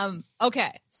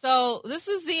 Okay. So this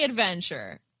is the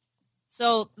adventure.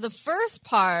 So the first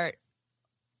part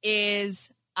is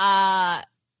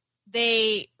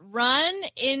they run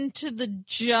into the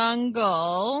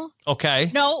jungle.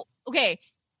 Okay. No. Okay.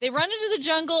 They run into the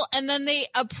jungle and then they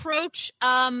approach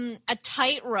a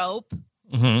tightrope.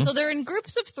 Mm-hmm. So they're in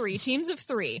groups of 3, teams of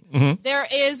 3. Mm-hmm. There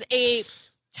is a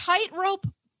tightrope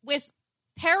with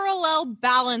parallel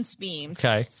balance beams.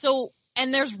 Okay. So,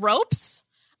 and there's ropes.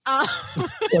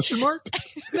 Question mark?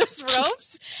 There's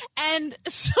ropes. And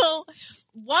so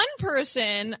one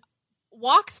person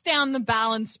walks down the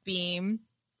balance beam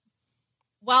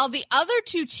while the other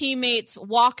 2 teammates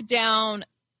walk down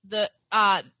the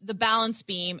balance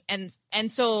beam. And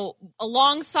so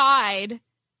alongside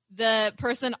the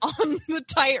person on the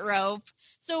tightrope.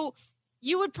 So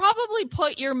you would probably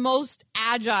put your most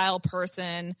agile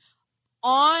person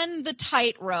on the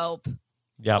tightrope,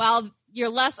 while your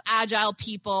less agile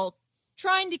people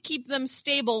trying to keep them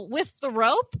stable with the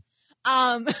rope.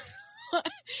 And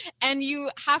you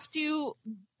have to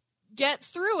get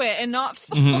through it and not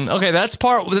fall. Mm-hmm. Okay, that's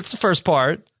the first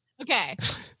part. Okay.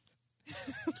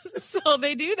 So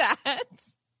they do that.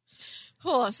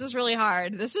 Oh, this is really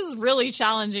hard. This is really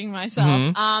challenging myself.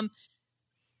 Mm-hmm.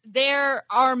 There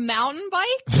are mountain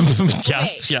bikes.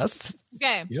 Yes.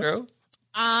 Okay. True.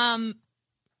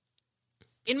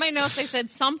 In my notes, I said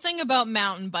something about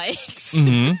mountain bikes.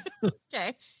 Mm-hmm.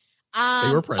 Okay.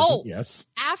 They were present. Yes.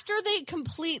 After they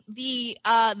complete the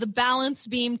balance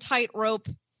beam tightrope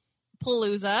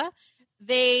palooza,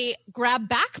 they grab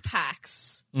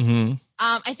backpacks. Mm-hmm.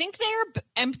 I think they're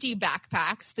empty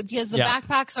backpacks because the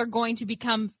backpacks are going to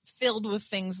become filled with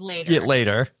things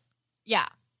later. Yeah.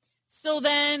 So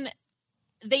then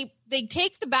they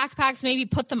take the backpacks, maybe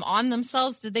put them on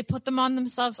themselves. Did they put them on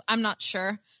themselves? I'm not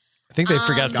sure. I think they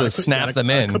forgot to snap them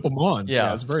in. Clip them on.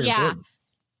 Yeah, it's very important.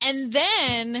 And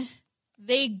then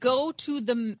they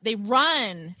they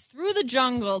run through the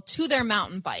jungle to their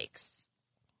mountain bikes.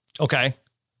 Okay.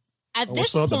 At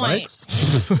this point,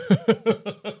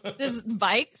 there's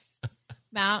bikes,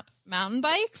 mountain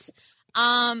bikes,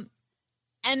 and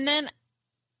then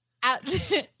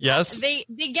yes, they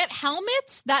get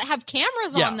helmets that have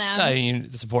cameras on them. I mean,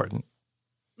 it's important.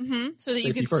 Mm-hmm. So that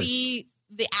you can see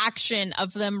the action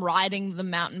of them riding the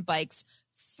mountain bikes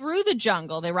through the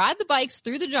jungle. They ride the bikes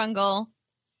through the jungle.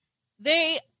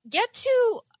 They get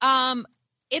to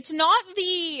it's not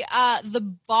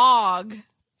the bog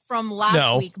from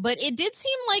last week, but it did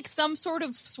seem like some sort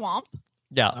of swamp.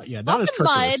 Yeah, not as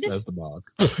treacherous as the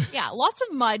bog. Yeah, lots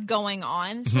of mud going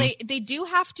on. So they do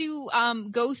have to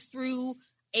go through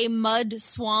a mud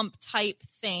swamp type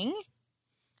thing.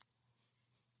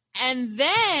 And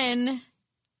then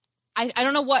I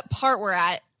don't know what part we're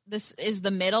at. This is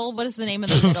the middle. What is the name of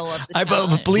the middle of the I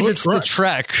believe it's the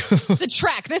trek. The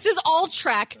trek. This is all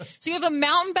trek. So you have a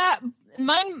mountain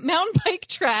bike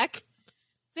trek.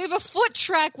 So you have a foot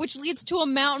trek, which leads to a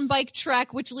mountain bike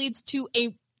trek, which leads to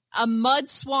a mud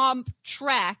swamp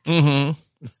trek.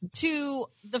 Mm-hmm. to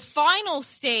the final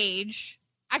stage.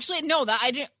 Actually, no,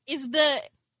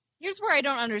 here's where I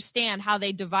don't understand how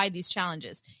they divide these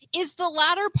challenges. Is the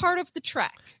ladder part of the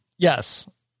trek? Yes.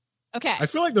 Okay. I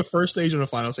feel like the first stage and the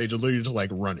final stage are literally just like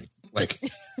running. Like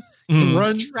you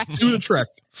run to the trek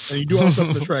and you do all the stuff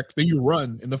in the trek, then you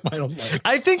run in the final leg.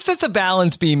 I think that the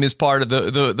balance beam is part of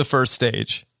the first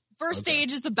stage. First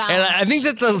stage is the balance. And I think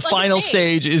that the final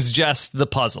stage is just the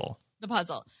puzzle. The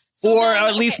puzzle. So or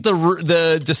at least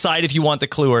the decide if you want the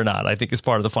clue or not, I think is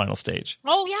part of the final stage.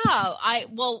 Oh, yeah.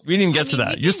 We didn't even get to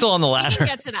that. You're still on the ladder. We didn't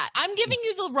get to that. I'm giving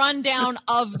you the rundown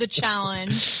of the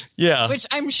challenge. Yeah. Which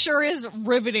I'm sure is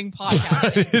riveting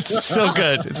podcasting. It's so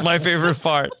good. It's my favorite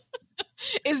part.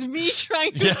 Is me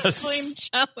trying to explain the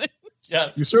challenge.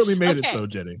 Yes. You certainly made it so,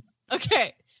 Jenny.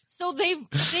 Okay. So they've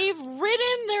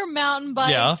ridden their mountain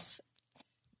bikes.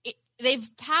 Yeah.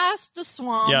 They've passed the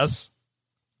swamp. Yes.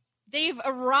 They've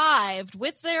arrived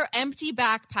with their empty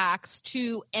backpacks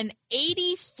to an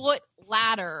 80-foot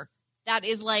ladder that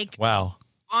is like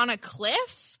on a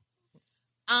cliff.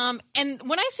 And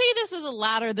when I say this is a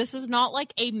ladder, this is not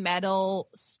like a metal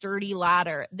sturdy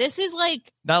ladder. This is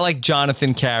like not like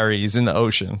Jonathan carries in the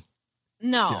ocean.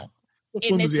 No,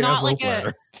 it's not like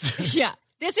a yeah.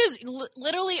 This is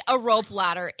literally a rope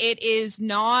ladder. It is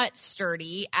not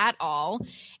sturdy at all,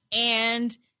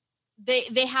 and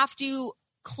they have to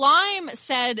climb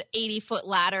said 80-foot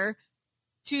ladder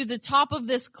to the top of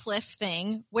this cliff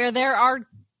thing where there are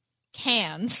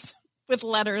cans with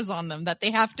letters on them that they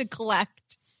have to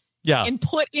collect and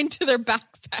put into their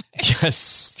backpack.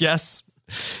 Yes.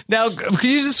 Now, can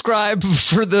you describe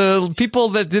for the people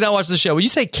that did not watch the show, when you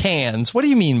say cans, what do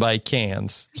you mean by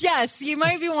cans? Yes, you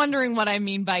might be wondering what I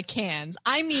mean by cans.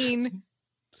 I mean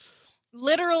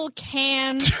literal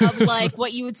cans of like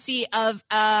what you would see of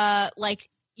like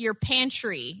your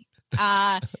pantry.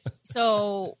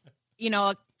 So,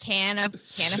 a can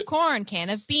of corn, can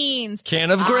of beans,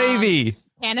 can of gravy.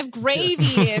 Can of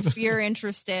gravy if you're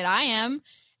interested. I am.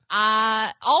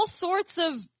 All sorts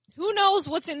of, who knows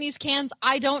what's in these cans?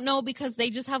 I don't know because they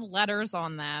just have letters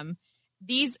on them.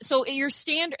 So your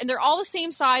standard, and they're all the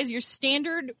same size, your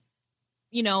standard,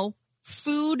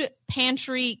 food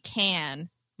pantry can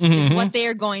is what they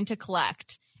are going to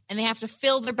collect. And they have to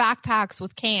fill their backpacks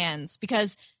with cans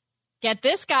because, get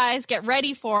this, guys, get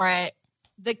ready for it.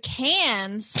 The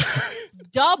cans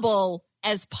double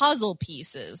as puzzle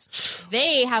pieces.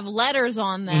 They have letters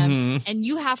on them, and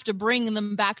you have to bring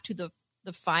them back to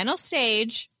the final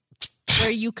stage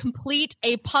where you complete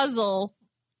a puzzle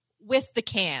with the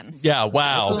cans. Yeah,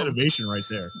 wow. That's innovation right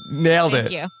there. Nailed Thank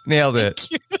it. You. Nailed it.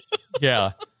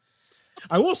 Yeah.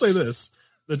 I will say this.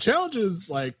 The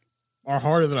challenges, are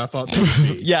harder than I thought they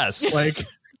would be. Yes.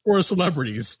 For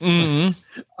celebrities.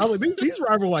 Mm-hmm. These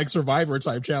rival Survivor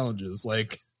type challenges.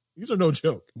 These are no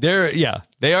joke.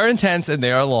 They are intense and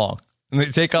they are long. And they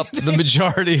take up the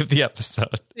majority of the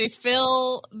episode. They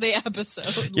fill the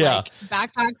episode like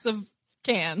backpacks of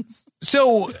cans.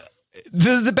 So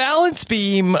the balance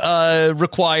beam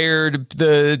required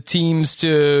the teams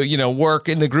to, work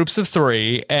in the groups of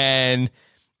 3. And,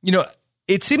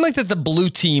 it seemed like that the blue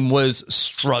team was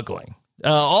struggling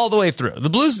all the way through. The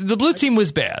blue team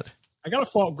was bad. I got to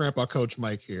fault Grandpa Coach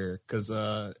Mike here because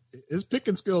his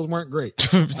picking skills weren't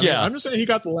great. I understand he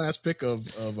got the last pick of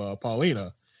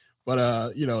Paulina,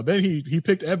 but then he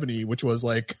picked Ebony, which was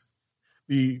like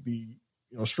the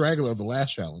straggler of the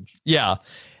last challenge. Yeah.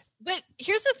 But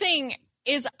here's the thing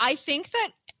is I think that,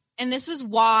 and this is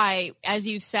why, as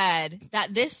you've said,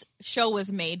 that this show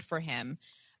was made for him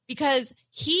because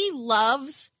he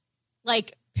loves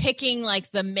picking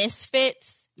the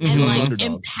misfits and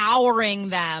empowering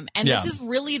them. And this is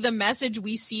really the message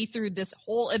we see through this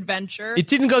whole adventure. It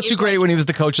didn't go too great when he was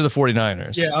the coach of the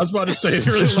 49ers. Yeah, I was about to say, he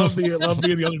really loved being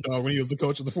the underdog when he was the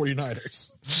coach of the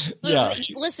 49ers. Yeah.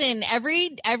 Listen,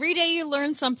 every day you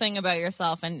learn something about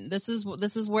yourself, and this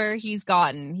is where he's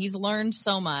gotten. He's learned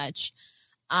so much.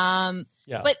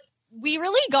 But we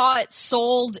really got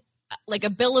sold a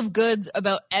bill of goods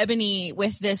about Ebony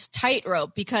with this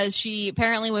tightrope because she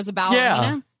apparently was a ballerina.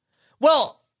 Yeah.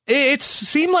 Well, it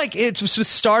seemed like it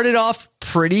started off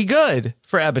pretty good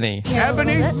for Ebony.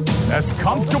 Ebony, as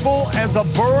comfortable as a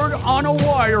bird on a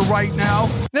wire right now.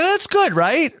 Now, that's good,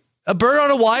 right? A bird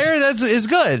on a wire, is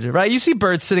good, right? You see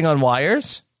birds sitting on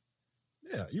wires.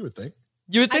 Yeah, you would think.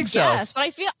 You would think so. Yes, but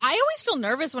I always feel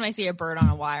nervous when I see a bird on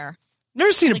a wire.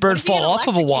 Never seen a bird fall off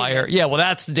of a wire. Yeah, well,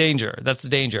 that's the danger.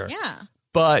 Yeah.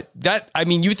 But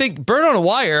you think bird on a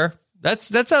wire, that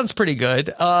sounds pretty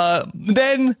good.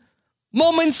 Then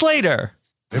moments later.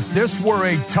 If this were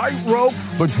a tightrope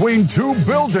between 2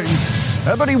 buildings,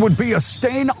 Ebony would be a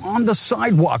stain on the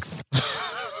sidewalk.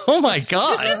 Oh my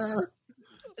God.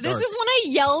 This is when I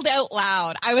yelled out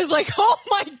loud. I was like, oh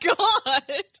my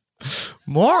God.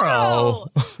 Moro.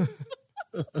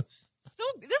 So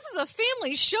this is a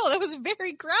family show. That was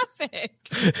very graphic.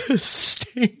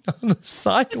 Stain on the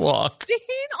sidewalk. Stain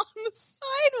on the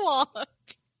sidewalk.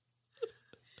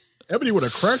 Ebony would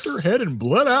have cracked her head and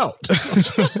bled out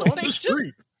on the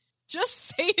street.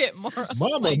 Just say it, Mara.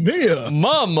 Mamma mia.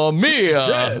 Mamma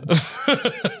mia.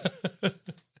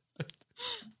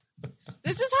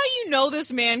 This is how you know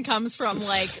this man comes from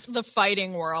like the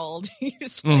fighting world.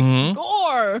 He's like,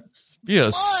 gore.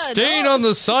 Yeah, blood, stain on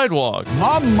the sidewalk.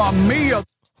 Mamma mia.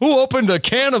 Who opened a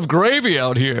can of gravy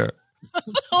out here?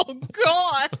 Oh,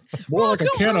 God. More like a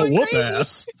can of whoop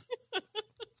ass.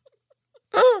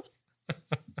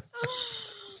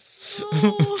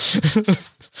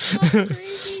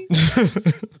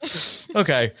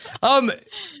 Okay.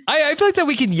 I feel like that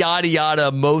we can yada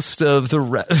yada most of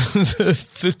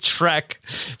the trek.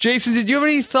 Jason, did you have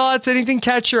any thoughts? Anything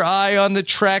catch your eye on the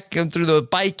trek and through the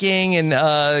biking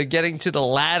and getting to the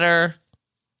ladder?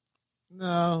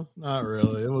 No, not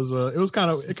really. It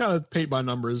kind of paint by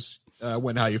numbers.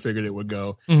 Went how you figured it would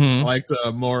go. Mm-hmm. I liked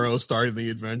Moro starting the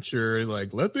adventure. He's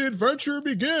like, let the adventure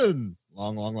begin.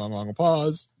 Long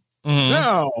pause. Mm-hmm.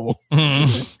 Now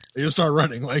Mm-hmm. they just start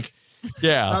running. Like,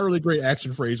 yeah, not really great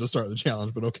action phrase to start the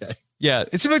challenge, but okay. Yeah,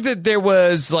 it seemed like that there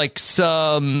was like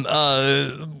some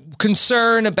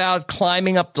concern about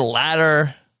climbing up the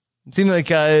ladder. It seemed like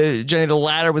Jenny, the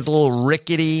ladder was a little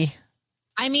rickety.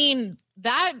 I mean,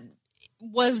 that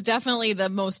was definitely the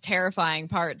most terrifying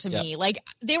part to me. Like,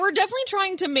 they were definitely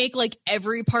trying to make like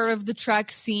every part of the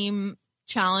trek seem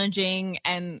challenging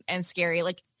and scary.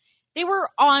 Like, they were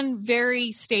on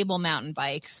very stable mountain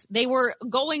bikes. They were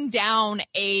going down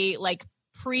a like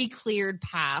pre-cleared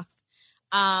path.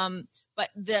 But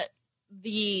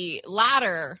the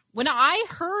ladder, when I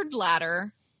heard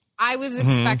ladder, I was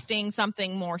expecting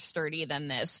something more sturdy than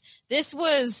this. It's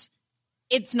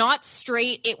not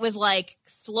straight. It was like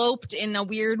sloped in a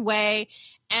weird way.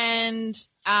 And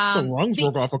so rungs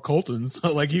broke off of Colton's.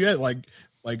 Like, you had like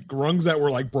rungs that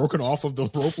were like broken off of the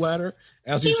rope ladder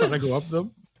as he's trying to go up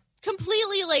them.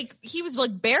 Completely, like, he was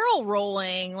like barrel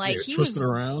rolling, like he was twisting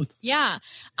around. Yeah.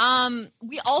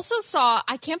 We also saw,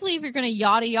 I can't believe you're gonna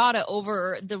yada yada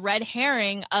over the red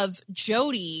herring of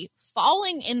Jody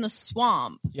falling in the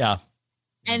swamp. Yeah.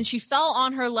 And she fell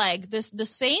on her leg. The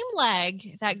same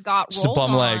leg that got Just rolled a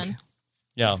bum on. leg.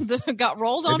 Yeah. Got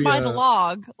rolled on by the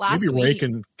log last maybe week.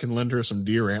 Ray can lend her some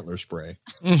deer antler spray.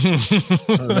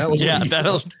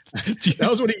 That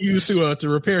was what he used to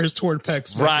repair his torn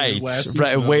pecs. Right.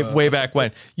 Way back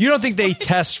when. You don't think they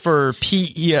test for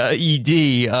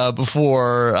PED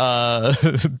before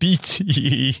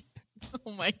BTE?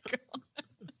 Oh my God.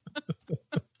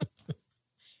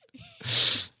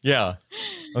 Yeah.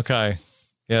 Okay.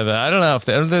 Yeah, I don't know if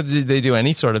they do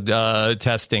any sort of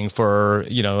testing for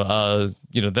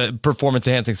the performance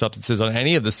enhancing substances on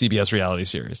any of the CBS reality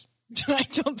series. I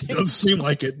don't think. It doesn't seem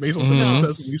like it. Based on some of the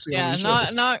testing you see on the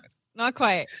shows. not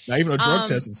quite. Not even a drug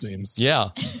test, it seems. Yeah.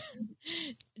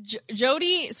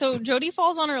 Jody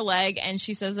falls on her leg and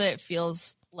she says that it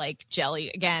feels like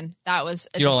jelly. Again, that was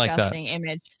a disgusting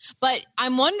image. But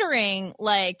I'm wondering,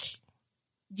 like,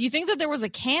 do you think that there was a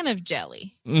can of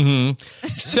jelly? Mm-hmm.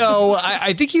 So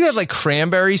I think you have like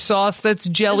cranberry sauce that's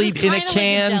jellied in a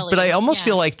can, like but I almost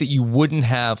feel like that you wouldn't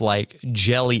have like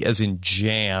jelly as in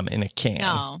jam in a can.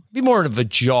 No. It'd be more of a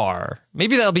jar.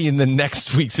 Maybe that'll be in the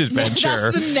next week's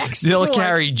adventure. That's the next They'll one.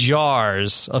 carry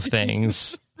jars of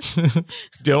things.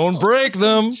 Don't break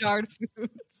them. Jarred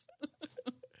foods.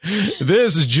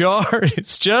 This jar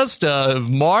is just a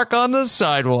mark on the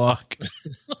sidewalk.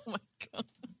 Oh my God.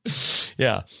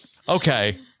 Yeah.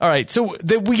 Okay. All right. So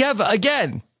we have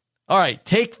again. All right.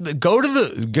 Go to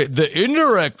the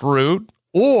indirect route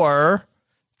or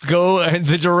go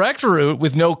the direct route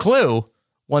with no clue.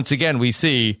 Once again, we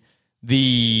see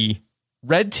the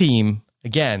red team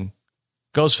again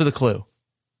goes for the clue.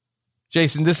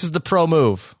 Jason, this is the pro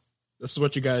move. This is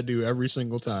what you got to do every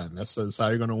single time. That's how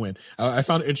you're going to win. I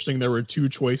found it interesting there were 2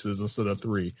 choices instead of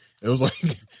 3. It was like,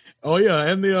 oh yeah,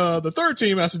 and the third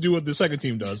team has to do what the second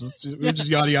team does. We just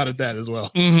yada yada that as well.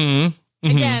 Mm-hmm.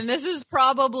 Mm-hmm. Again, this is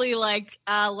probably like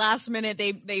last minute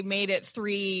they made it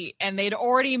 3 and they'd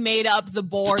already made up the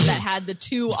board that had the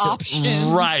 2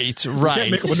 options. Right. We can't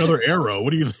make up another arrow.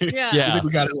 What do you think? Yeah. You think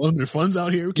we got unlimited funds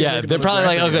out here? Yeah, they're probably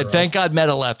like, okay, thank God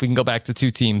Meta left. We can go back to 2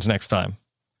 teams next time.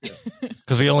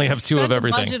 Because we only have 2 of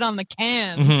everything. Budget on the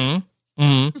cans. Mm-hmm.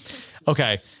 Mm-hmm.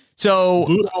 Okay, so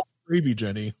all gravy,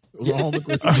 Jenny. It was all the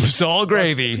gravy. It's all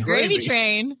gravy. Gravy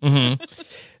train. Mm-hmm.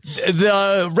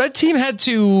 The red team had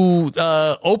to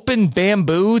open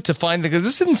bamboo to find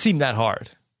this didn't seem that hard.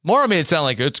 Maura made it sound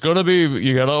like it's going to be,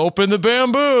 you got to open the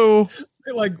bamboo.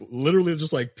 They like literally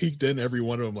just like peeked in every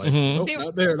one of them. Like, nope,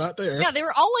 not there, not there. Yeah, they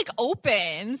were all like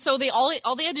open. So they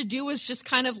all they had to do was just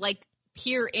kind of like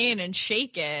peer in and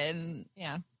shake it. And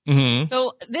yeah. Mm-hmm.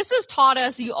 So this has taught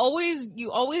us you always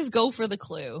go for the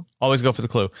clue. Always go for the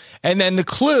clue. And then the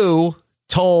clue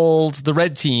told the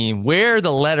red team where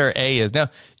the letter A is. Now,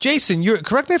 Jason,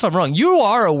 correct me if I'm wrong. You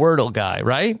are a Wordle guy,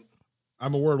 right?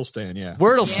 I'm a Wordle stan, yeah.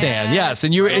 Wordle stan, yes.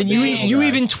 And you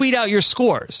even tweet out your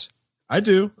scores. I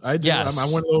do. Yes.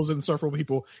 I'm one of those insufferable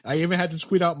people. I even had to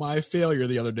tweet out my failure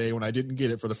the other day when I didn't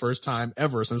get it for the first time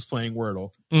ever since playing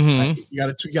Wordle. Mm-hmm. You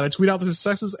got to tweet out the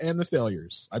successes and the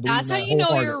failures. I believe that's how you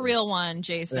know you're a real one,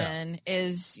 Jason.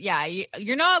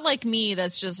 You're not like me.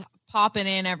 That's just popping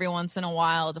in every once in a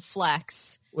while to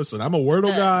flex. Listen, I'm a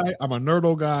Wordle guy. I'm a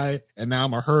Nerdle guy, and now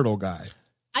I'm a Hurdle guy.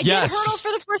 I did Hurdle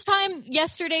for the first time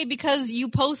yesterday because you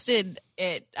posted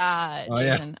it,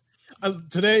 Jason.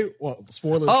 Today, well,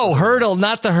 spoilers. Oh, Hurdle,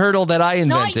 not the hurdle that I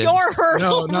invented. Not your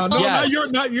hurdle. No,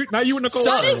 yes. not you, and Nicole.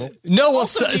 No, well,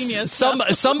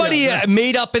 somebody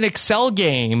made up an Excel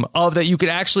game that you could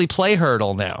actually play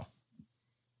Hurdle now.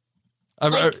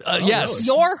 Yes,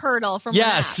 your hurdle from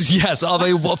yes, of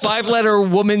a 5-letter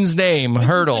woman's name,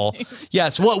 Hurdle.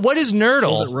 Yes, what is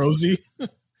Nerdle? Was it Rosie?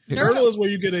 Nerdle is where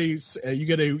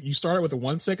you start with a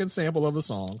 1-second sample of the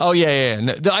song. Oh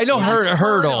yeah. I know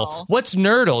Hurdle. What's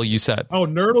Nerdle? You said. Oh,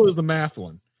 Nerdle is the math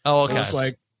one. Oh, okay. So it's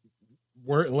like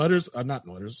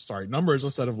numbers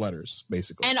instead of letters,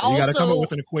 basically. And you got to come up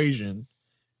with an equation.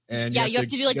 And you have to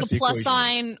do like the plus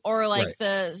sign or like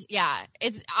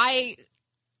It's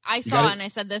I saw it and I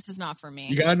said, this is not for me.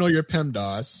 You got to know your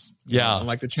PEMDAS. Yeah.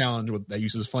 Unlike the challenge that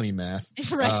uses funny math.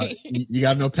 Right. You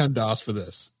got to know PEMDAS for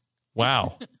this.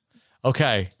 Wow.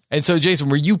 Okay. And so, Jason,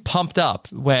 were you pumped up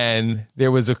when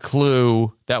there was a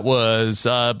clue that was,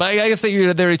 but I guess they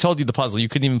already told you the puzzle. You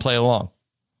couldn't even play along.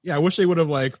 Yeah. I wish they would have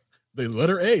the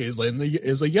letter A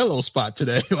is a yellow spot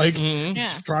today.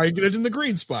 Try and get it in the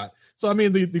green spot. So, I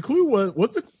mean, the clue was,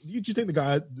 did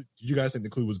you guys think the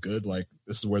clue was good? Like,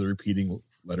 this is where the repeating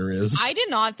letter is? I did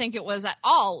not think it was at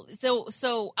all.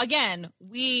 So again,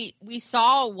 we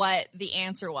saw what the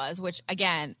answer was, which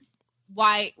again,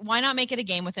 why not make it a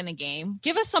game within a game?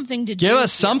 Give us something to do. Give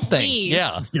us something. Please.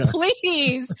 Yeah.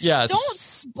 Please. Yes. Don't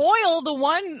spoil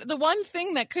the one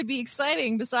thing that could be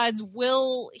exciting besides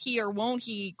will he or won't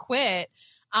he quit.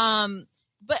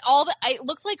 But it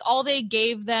looks like all they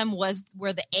gave them was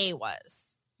where the A was.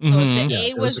 So if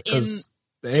the A was in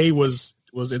the A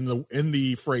was in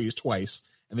the phrase twice,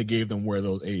 and they gave them where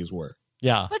those A's were.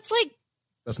 Yeah. But it's like,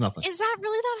 that's nothing. Is that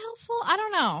really that helpful? I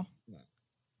don't know.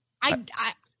 No.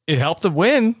 It helped them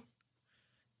win.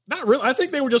 Not really. I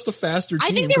think they were just a faster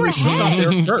team. I think they were still got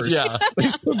there first. Yeah. They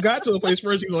still got to the place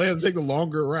first. You had to take the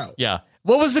longer route. Yeah.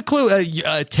 What was the clue?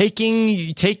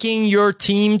 Taking your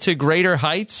team to greater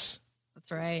heights?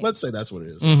 That's right. Let's say that's what it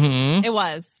is. Mm-hmm. It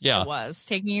was. Yeah. It was.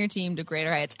 Taking your team to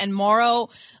greater heights. And Morrow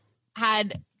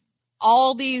had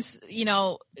all these,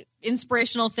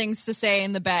 inspirational things to say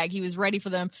in the bag. He was ready for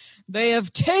them. They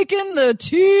have taken the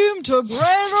team to greater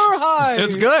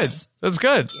heights. That's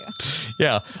good.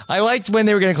 Yeah. I liked when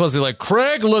they were getting close. They're like,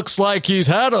 Craig looks like he's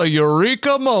had a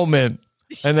eureka moment.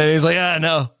 And then he's like,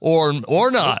 no, or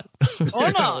not.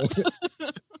 Or not.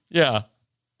 Yeah.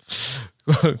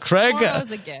 Craig.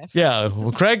 Morrow's a gift. Yeah.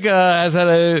 Craig has had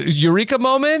a eureka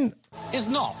moment. Is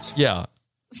not. Yeah.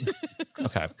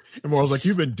 Okay. And Morrow's like,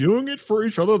 you've been doing it for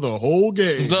each other the whole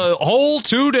game. The whole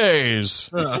 2 days.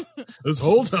 This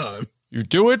whole time. You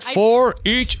do it for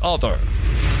each other.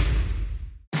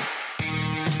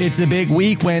 It's a big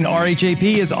week when RHAP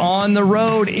is on the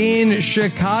road in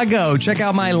Chicago. Check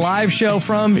out my live show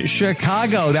from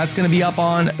Chicago. That's going to be up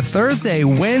on Thursday,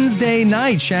 Wednesday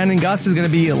night. Shannon Gus is going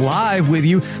to be live with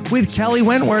you with Kelly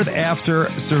Wentworth after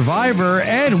Survivor.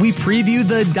 And we preview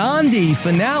the Dondi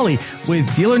finale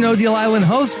with Deal or No Deal Island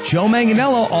host Joe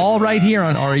Manganiello, all right here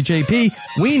on RHAP.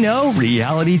 We know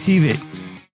reality TV.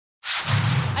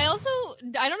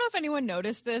 I don't know if anyone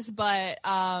noticed this, but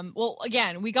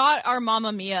again, we got our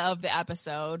Mamma Mia of the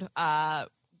episode at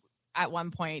one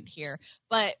point here,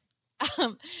 but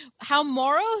how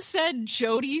Morrow said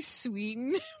Jodie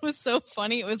Sweetin was so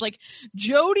funny. It was like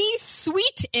Jodie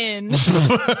Sweetin.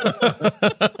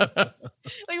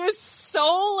 It was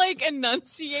so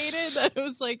enunciated that it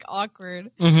was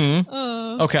awkward.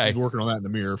 Mm-hmm. Okay, I've been working on that in the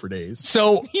mirror for days.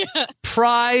 So,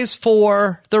 prize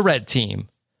for the red team.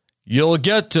 You'll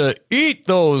get to eat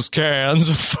those cans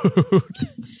of food.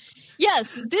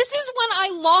 Yes, this is when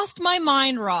I lost my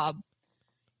mind, Rob.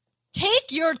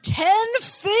 take your 10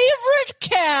 favorite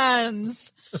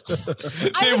cans.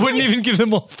 They wouldn't even give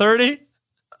them all 30?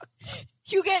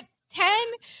 You get 10.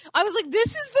 I was like, this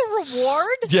is the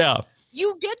reward? Yeah.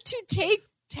 You get to take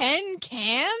 10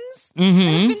 cans Mm-hmm. that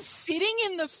have been sitting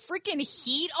in the freaking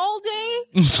heat all day?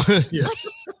 Yeah.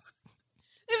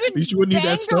 At least you wouldn't need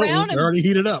that stove. They're already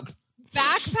heated up.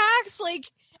 Backpacks, like,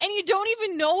 and you don't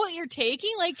even know what you're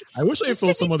taking. Like, I wish I could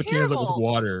fill some of the cans up with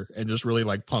water and just really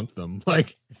like punk them.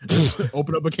 Like,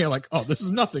 open up a can, like, oh, this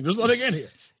is nothing. There's nothing in here.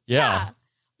 Yeah.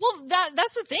 Well,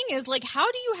 that's the thing is, like, how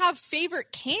do you have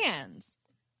favorite cans?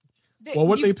 Well,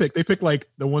 what they pick? They pick like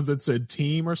the ones that said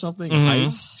team or something. Mm-hmm.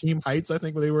 Heights, Team Heights. I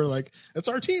think they were like, that's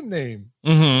our team name.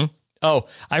 Mm-hmm. Oh,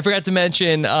 I forgot to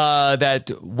mention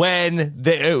that when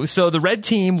the red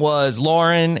team was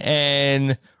Lauren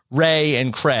and Ray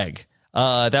and Craig.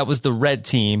 That was the red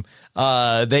team.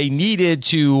 They needed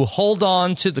to hold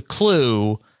on to the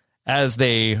clue as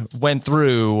they went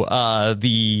through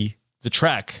the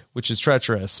trek, which is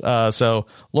treacherous. So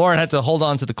Lauren had to hold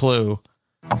on to the clue.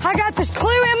 I got this clue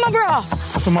in my bra.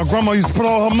 So my grandma used to put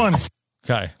all her money.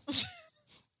 Okay.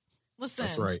 Listen.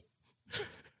 That's right.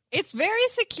 It's very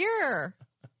secure.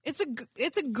 It's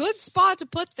a good spot to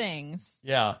put things.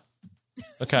 Yeah.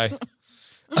 Okay.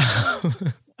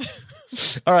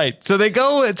 All right. So they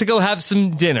go have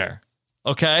some dinner.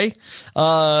 Okay.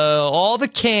 All the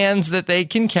cans that they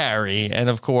can carry. And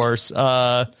of course,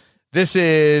 this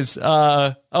is,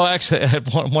 actually I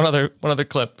had one other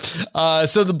clip.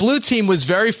 So the blue team was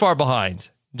very far behind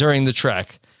during the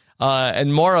trek.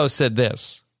 And Morrow said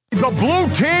this. The blue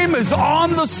team is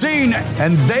on the scene,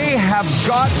 and they have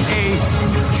got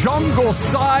a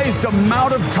jungle-sized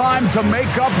amount of time to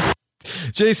make up.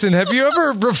 Jason, have you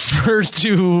ever referred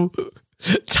to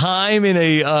time in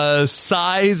a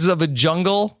size of a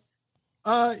jungle?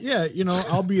 Yeah,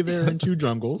 I'll be there in 2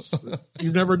 jungles.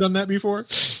 You've never done that before?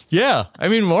 Yeah. I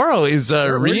mean, Morrow is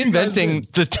reinventing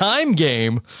the time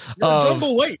game.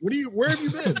 Jungle late. Where have you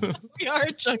been? We are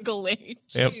jungle late.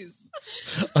 Yep. Jeez.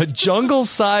 A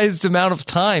jungle-sized amount of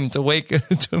time to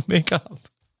make up.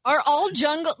 Are all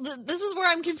jungle? This is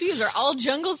where I'm confused. Are all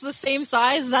jungles the same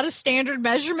size? Is that a standard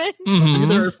measurement? Mm-hmm.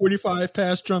 There are 45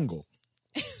 past jungle.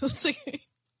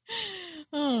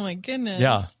 Oh my goodness.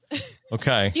 Yeah.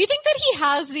 Okay. Do you think that he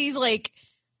has these like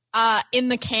in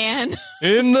the can?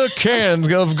 In the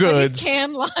can of goods.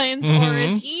 Can lines,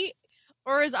 Mm-hmm.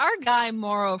 or is our guy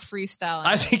Morrow freestyling?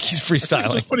 I think he's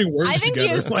freestyling. Just putting words together.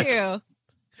 I think he is too.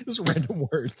 Just random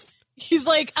words. He's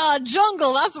like,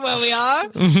 jungle, that's where we are.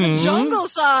 Mm-hmm. Jungle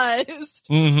sized.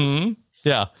 Mm-hmm.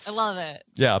 Yeah. I love it.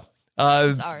 Yeah.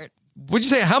 It's art. Would you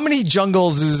say how many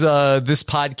jungles is this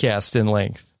podcast in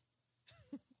length?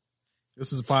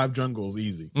 This is 5 jungles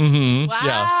easy. Mm-hmm.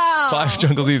 Wow. Yeah. 5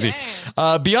 jungles easy.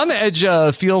 Beyond the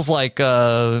Edge feels like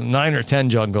 9 or 10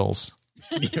 jungles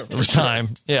over time.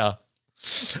 Yeah.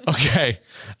 Okay.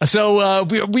 So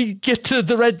we get to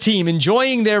the red team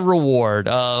enjoying their reward.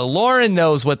 Lauren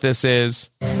knows what this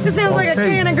is. It sounds like a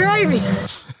can of gravy.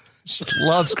 She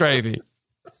loves gravy.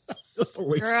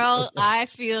 Girl, I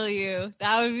feel you.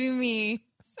 That would be me.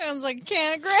 Sounds like a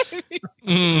can of gravy.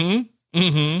 Mm-hmm.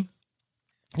 Mm-hmm.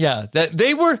 Yeah, that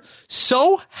they were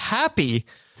so happy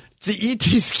to eat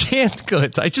these canned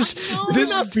goods.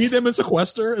 Not feed them in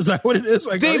sequester. Is that what it is?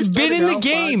 Like, they've been in the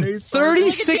game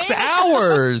 36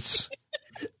 hours.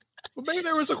 Well, maybe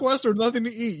they were sequestered, nothing to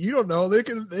eat. You don't know.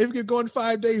 They've been going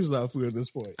 5 days without food at this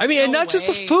point. I mean, and not just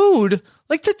the food,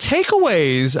 like the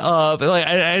takeaways of like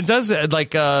it does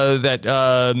like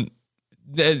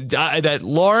that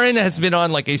Lauren has been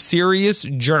on like a serious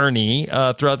journey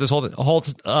throughout this whole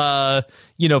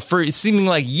for seeming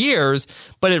like years,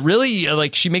 but it really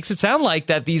like she makes it sound like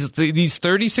that these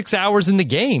 36 hours in the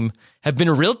game have been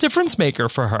a real difference maker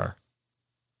for her.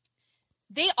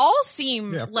 They all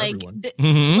seem like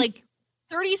like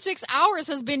 36 hours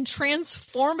has been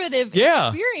transformative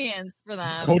experience for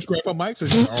them. Coach Grandpa Mike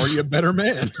says you're already a better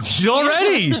man. He's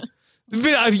already.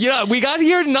 Yeah, we got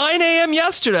here at 9 a.m.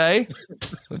 yesterday.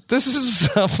 This is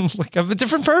like I'm a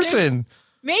different person.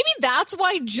 Maybe that's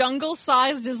why jungle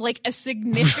sized is like a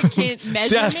significant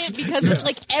measurement because it's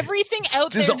like everything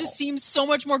out there just seems so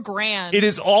much more grand. It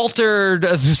has altered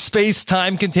the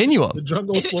space-time continuum. The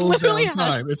jungle slows down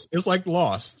time. It's like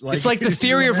Lost. It's like the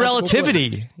theory of relativity.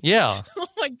 Yeah. Oh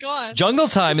my god. Jungle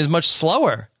time is much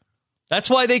slower. That's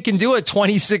why they can do a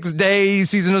 26-day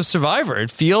season of Survivor.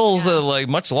 It feels like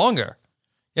much longer.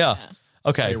 Yeah.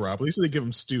 Okay. Hey, Rob, at least they give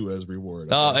him stew as reward.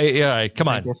 Oh, yeah, all right. Come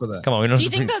on. For that. Come on. Do you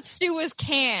think that stew was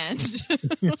canned?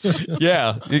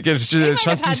 Yeah. You get a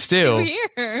chunky stew.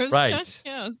 Here. Right.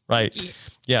 Right. Chunky.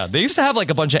 Yeah. They used to have like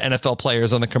a bunch of NFL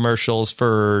players on the commercials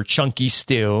for chunky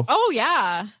stew. Oh,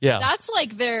 yeah. Yeah. That's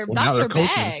like their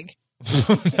bag.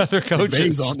 Other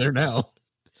coaches on there now.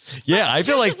 Yeah, I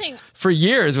feel like the thing. for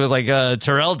years with like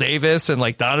Terrell Davis and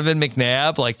like Donovan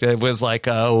McNabb, like it was like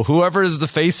whoever is the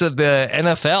face of the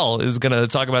NFL is going to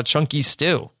talk about chunky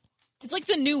stew. It's like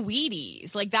the new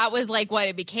Wheaties. Like that was like what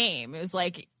it became. It was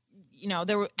like,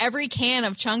 every can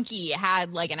of chunky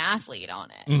had like an athlete on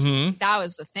it. Mm-hmm. That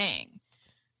was the thing.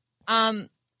 I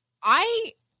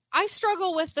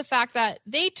struggle with the fact that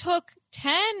they took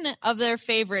 10 of their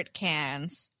favorite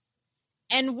cans.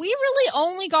 And we really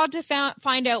only got to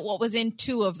find out what was in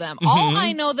 2 of them. Mm-hmm. All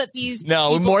I know that these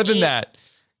more than that.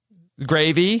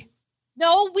 Gravy.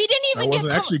 No, we didn't even get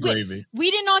actually gravy.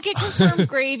 We did not get confirmed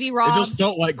gravy, Rob. It just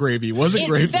felt like gravy. Wasn't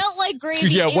gravy? It felt like gravy.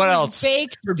 Yeah, what else?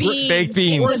 Baked beans. Baked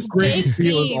beans. Gravy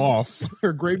peel is off.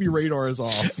 Her gravy radar is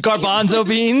off. Garbanzo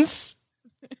beans.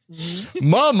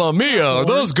 Mamma mia,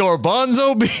 those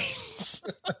garbanzo beans.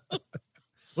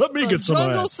 Let me get some of that.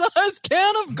 Jungle-sized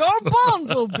can of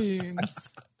garbanzo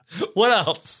beans. What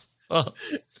else?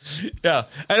 Yeah,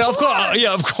 and of course,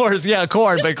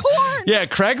 corn. It's but corn. Yeah,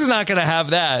 Craig's not going to have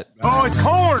that. Oh, it's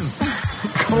corn.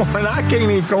 Corn. I can't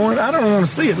eat corn. I don't want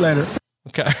to see it later.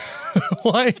 Okay.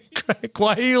 Why, Craig?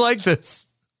 Why do you like this?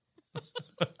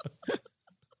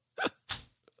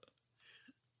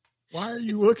 Why are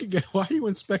you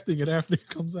inspecting it after it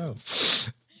comes out?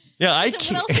 Yeah, I What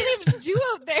can't. else do they do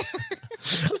out there?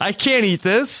 I can't eat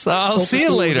this. I'll see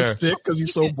you later. Stick because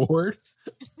he's so bored.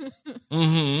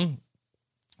 Mm-hmm.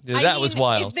 Yeah, that was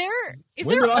wild. If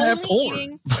When they're did I have only corn?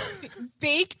 eating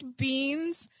baked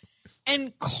beans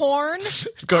and corn,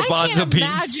 Garbanzo I can't beans.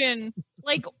 imagine.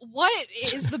 Like, what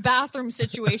is the bathroom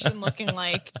situation looking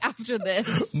like after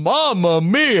this? Mamma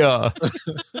mia!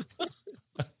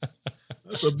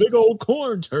 That's a big old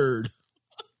corn turd.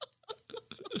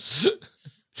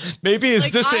 Maybe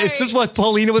is this what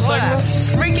Paulina was talking about?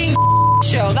 Freaking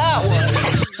show that was.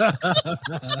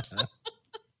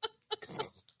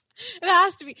 It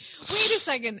has to be. Wait a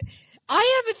second.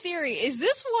 I have a theory. Is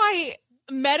this why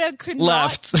Meta could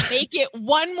Left. not make it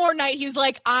one more night? He's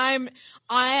like, I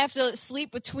have to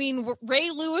sleep between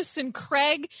Ray Lewis and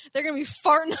Craig. They're going to be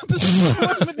farting up a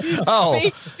storm with these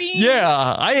baked beans.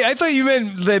 Yeah. I thought you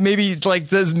meant that maybe like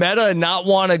does Meta not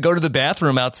want to go to the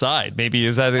bathroom outside? Maybe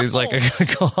is that he's like I gotta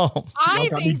go home. I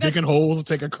got me think that digging holes to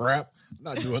take a crap. I'm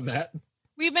not doing that.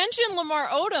 we mentioned Lamar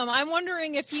Odom. I'm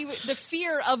wondering if the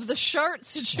fear of the shart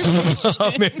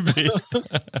situation. Maybe.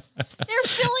 They're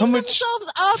filling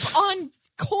themselves up on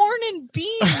corn and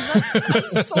beans.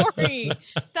 I'm sorry.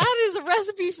 That is a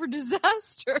recipe for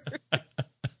disaster.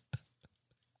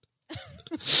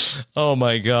 Oh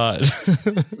my God.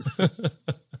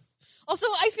 Also,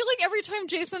 I feel like every time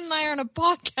Jason and I are on a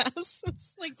podcast,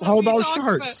 it's like all about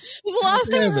sharks. sharks. The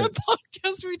last time we were on a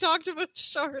podcast, we talked about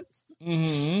sharks.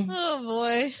 Mm-hmm. Oh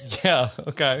boy. Yeah.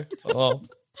 Okay. Well,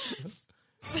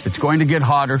 It's going to get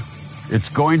hotter. It's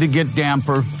going to get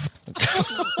damper.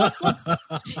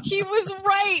 He was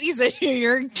right. He said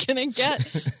you're gonna get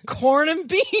corn and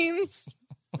beans.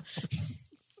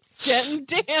 It's getting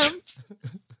damp.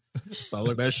 Sound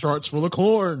like that shark's full of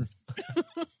corn.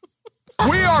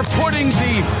 We are putting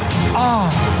the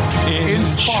in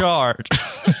chart.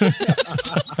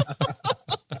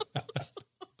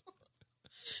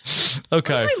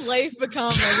 Okay. What's my life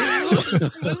become? This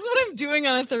is what I'm doing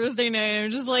on a Thursday night.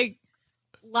 I'm just like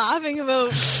laughing about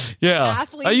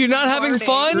athletes. Are you not having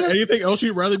fun? Is there anything else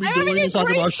you'd rather be doing than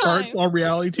talking about sharks on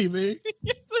reality TV?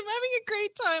 Yes, I'm having a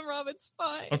great time, Rob. It's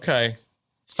fine. Okay.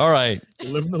 All right.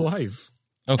 Living the life.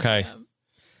 Okay.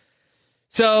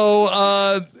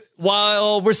 So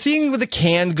while we're seeing with the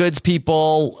canned goods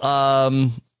people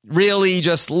really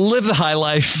just live the high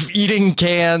life, eating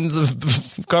cans of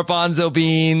garbanzo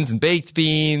beans and baked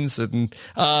beans, and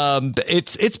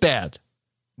it's bad.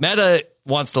 Meta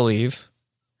wants to leave.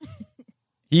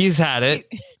 He's had it.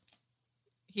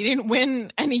 He didn't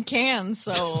win any cans,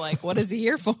 so like, what is he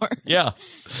here for? Yeah.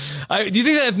 Do you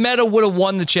think that if Meta would have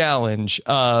won the challenge,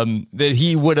 that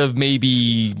he would have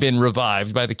maybe been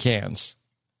revived by the cans?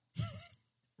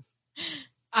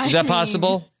 Is that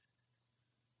possible?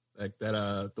 Like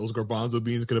that, those garbanzo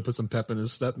beans could have put some pep in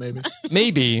his step, maybe.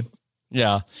 Maybe,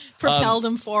 yeah. Propelled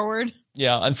him forward.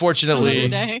 Yeah, unfortunately.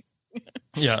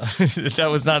 Yeah, that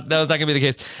was not going to be the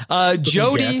case.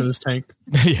 Jody, gas in his tank.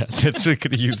 Yeah, that's we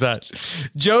could use that.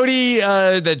 Jody,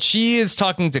 that she is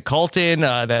talking to Colton,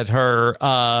 that her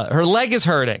leg is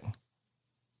hurting.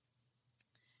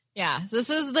 Yeah, this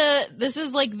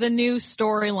is like the new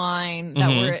storyline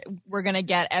that we're gonna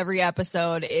get every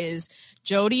episode. Is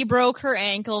Jody broke her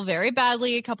ankle very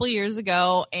badly a couple years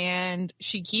ago, and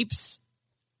she keeps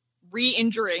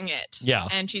re-injuring it. Yeah,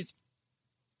 and she's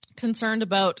concerned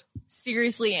about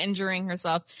seriously injuring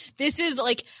herself. This is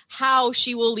like how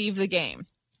she will leave the game.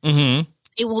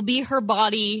 It will be her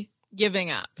body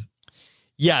giving up.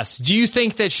 Yes. Do you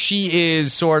think that she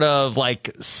is sort of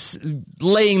like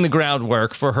laying the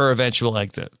groundwork for her eventual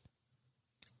exit?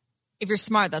 If you're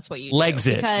smart, that's what you do.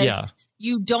 Exit, because yeah.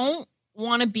 You don't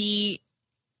want to be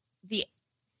the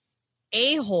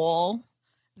a-hole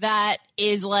that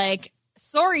is like,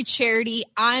 sorry, Charity,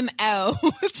 I'm out.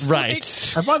 Right. Like,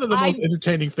 I find that the most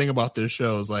entertaining thing about this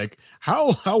show is like,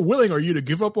 how willing are you to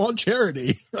give up on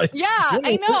Charity? Like, yeah,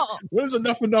 I know. When is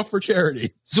enough for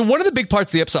Charity? So one of the big parts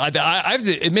of the episode,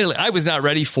 admittedly, I was not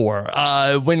ready for.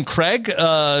 When Craig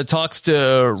talks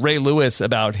to Ray Lewis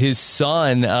about his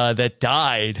son that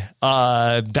died,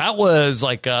 that was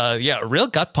like, a real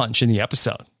gut punch in the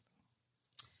episode.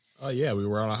 Oh, yeah, we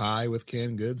were on a high with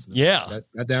canned goods. Yeah.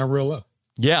 Got down real low.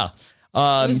 Yeah. It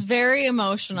was very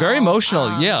emotional. Very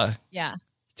emotional, yeah. Yeah.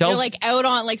 You're like out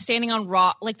on, like standing on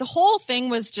rock. Like the whole thing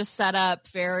was just set up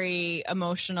very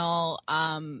emotional.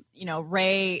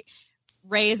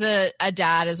 Ray's a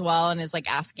dad as well, and is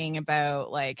like asking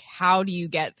about like, how do you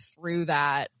get through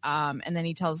that? And then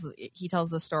he tells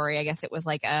the story. I guess it was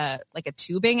like a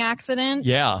tubing accident.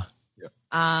 Yeah.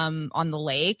 On the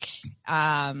lake.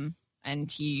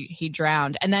 And he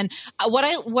drowned. And then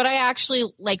what I actually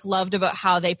like loved about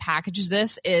how they packaged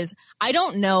this is, I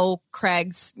don't know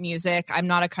Craig's music. I'm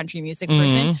not a country music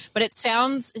person, but it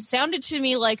sounded to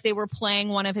me like they were playing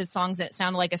one of his songs, and it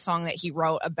sounded like a song that he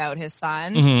wrote about his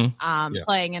son,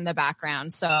 playing in the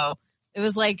background. So it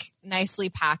was like nicely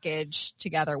packaged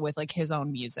together with like his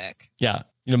own music. Yeah.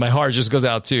 My heart just goes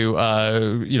out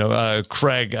to,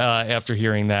 Craig after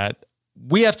hearing that.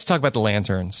 We have to talk about the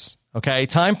lanterns. Okay,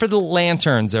 time for the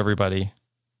lanterns, everybody.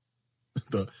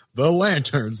 The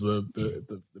lanterns,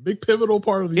 the big pivotal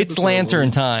part of the episode. It's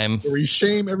lantern time. Where we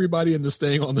shame everybody into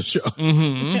staying on the show.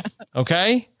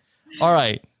 Okay? All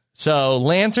right. So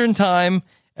lantern time,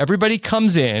 everybody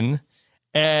comes in,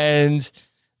 and,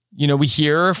 we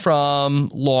hear from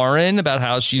Lauren about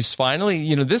how she's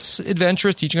finally, this adventure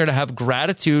is teaching her to have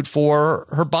gratitude for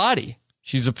her body.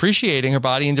 She's appreciating her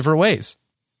body in different ways.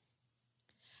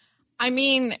 I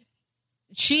mean,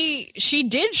 she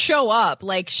did show up.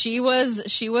 Like she was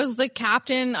the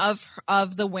captain of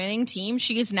the winning team.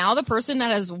 She is now the person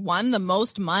that has won the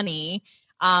most money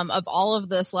of all of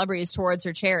the celebrities towards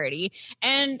her charity.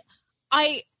 And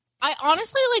I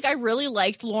honestly, like, I really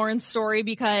liked Lauren's story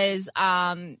because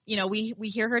we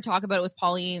hear her talk about it with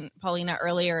Paulina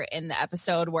earlier in the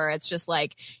episode, where it's just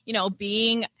like,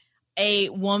 being a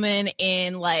woman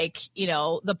in like,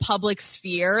 the public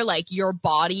sphere, like your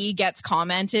body gets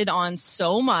commented on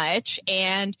so much,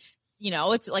 and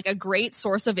it's like a great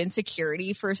source of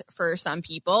insecurity for some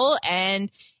people.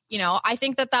 And I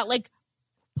think that like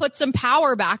put some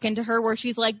power back into her, where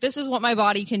she's like, this is what my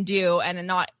body can do, and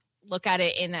not look at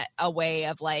it in a way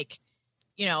of like,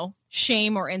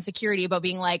 shame or insecurity, but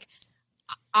being like,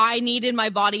 I needed my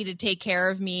body to take care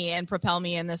of me and propel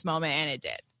me in this moment, and it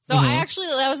did. So that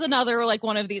was another, like,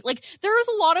 one of these, like, there was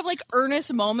a lot of like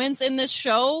earnest moments in this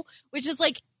show, which is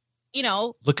like,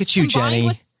 look at you,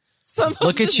 Jenny.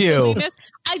 Look at you.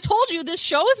 I told you this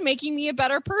show is making me a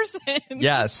better person.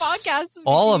 Yes. This podcast is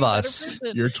all of us.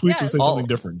 Your tweets will say something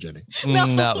different, Jenny.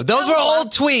 No, those were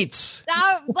old tweets.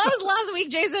 That was last week,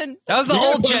 Jason. That was the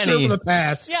old Jenny. From the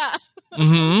past. Yeah.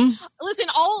 Listen,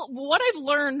 what I've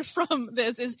learned from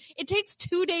this is it takes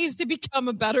 2 days to become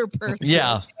a better person.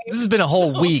 Yeah. Okay? This has been a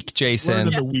whole week, Jason.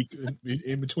 The week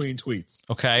in between tweets.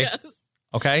 Okay. Yes.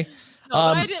 Okay. No,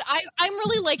 I'm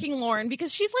really liking Lauren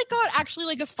because she's like got actually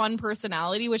like a fun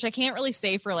personality, which I can't really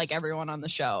say for like everyone on the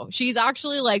show. She's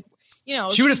actually like,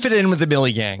 she would have fit in with the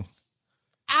Millie gang.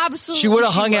 Absolutely. She would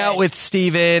have hung out with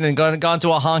Steven and gone to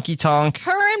a honky tonk.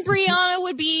 Her and Brianna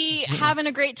would be having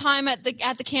a great time at the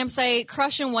campsite,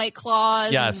 crushing White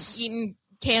Claws, yes, and eating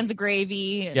cans of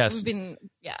gravy. Yes.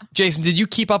 Yeah. Jason, did you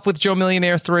keep up with Joe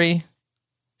Millionaire 3?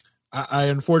 I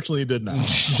unfortunately did not.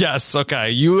 Yes.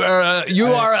 Okay. You are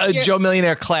a Joe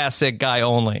Millionaire classic guy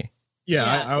only.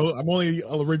 Yeah. I'm only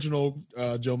original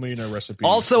Joe Millionaire recipe.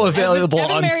 Also available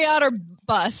Evan on Marriott or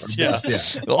bust. Yes.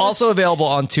 Yeah. Also available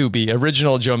on Tubi.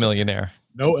 Original Joe Millionaire.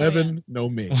 No Evan, no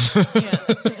me.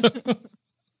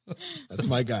 That's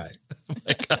my guy.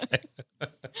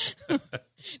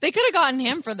 They could have gotten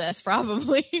him for this,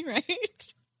 probably,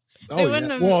 right? Oh,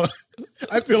 yeah. Well,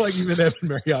 I feel like even Evan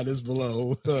Marriott is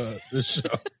below this show.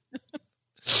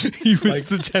 He was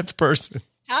the 10th person.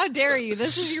 How dare you?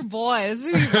 This is your boy. This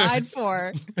is who you ride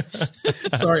for.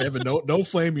 Sorry, Evan. No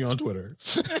flame me on Twitter.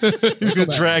 He's going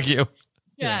to drag you.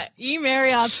 Yeah, E.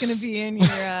 Marriott's going to be in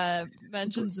your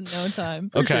mentions in no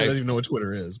time. Okay. Sure I don't even know what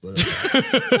Twitter is, but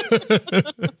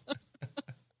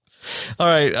all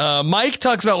right. Mike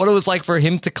talks about what it was like for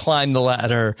him to climb the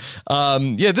ladder.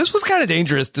 This was kind of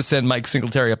dangerous to send Mike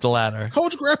Singletary up the ladder.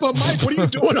 Coach Grandpa Mike, what are you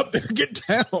doing up there? Get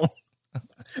down.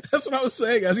 That's what I was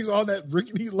saying as he's on that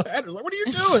rickety ladder. Like, what are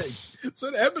you doing?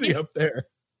 Send Ebony up there.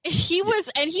 He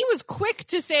was quick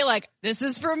to say, like, this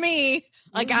is for me.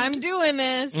 Like, I'm doing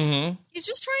this. Mm-hmm. He's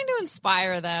just trying to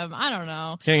inspire them. I don't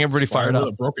know. Getting everybody fired up.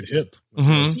 A broken hip.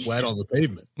 Flat on the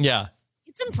pavement. Yeah.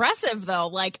 It's impressive, though.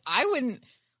 Like, I wouldn't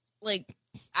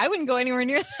go anywhere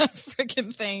near that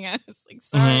freaking thing. I was like,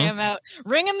 sorry, I'm out.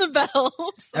 Ringing the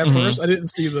bells. At first, I didn't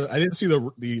see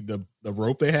the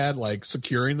rope they had like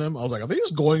securing them. I was like, are they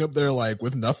just going up there like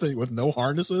with nothing, with no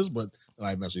harnesses? But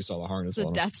I actually saw the harness. It's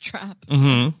a death trap.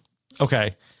 Mm-hmm.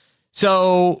 Okay.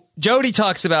 So Jody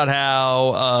talks about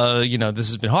how this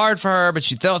has been hard for her, but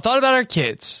she thought about her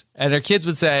kids, and her kids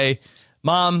would say,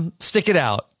 "Mom, stick it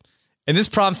out." And this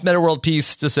prompts Meta World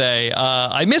Peace to say,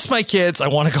 I miss my kids. I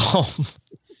want to go home.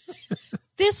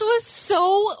 This was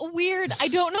so weird. I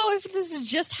don't know if this is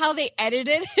just how they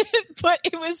edited it, but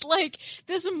it was like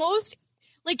this most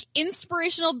like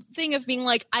inspirational thing of being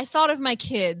like, I thought of my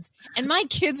kids, and my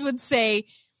kids would say,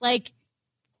 like,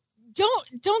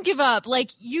 don't give up. Like,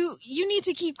 you need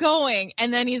to keep going.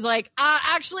 And then he's like,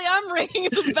 actually, I'm ringing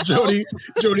the bell.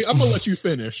 Jody, I'm gonna let you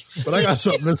finish, but I got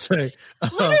something to say.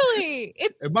 Literally,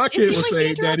 and my kid would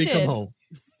say, "Daddy, come home."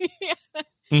 Yeah.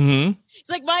 Mm-hmm. It's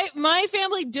like my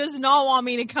family does not want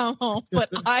me to come home, but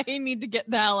I need to get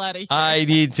the hell out of here. I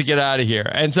need to get out of here.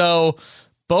 And so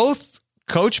both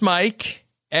Coach Mike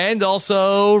and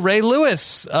also Ray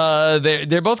Lewis,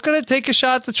 they're both going to take a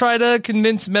shot to try to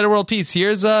convince Meta World Peace.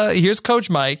 Here's Coach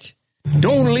Mike.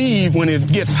 Don't leave when it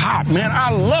gets hot, man.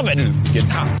 I love it when it gets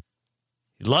hot.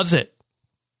 He loves it.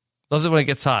 Loves it when it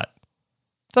gets hot.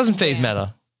 Doesn't faze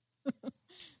Meta.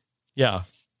 Yeah.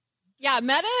 Yeah,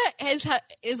 Meta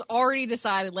is already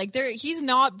decided. Like, he's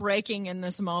not breaking in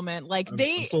this moment. Like,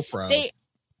 I'm so proud.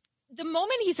 The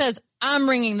moment he says, "I'm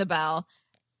ringing the bell,"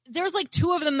 there's like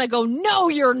two of them that go, "No,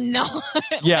 you're not."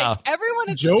 Yeah. Like, everyone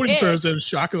is Jody turns in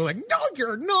shock and like, "No,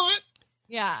 you're not."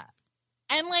 Yeah.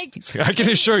 And like, I can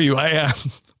assure you I am.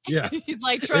 Yeah. He's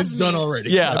like, trust it's me. done already.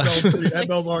 Yeah. That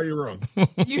bell's already rung.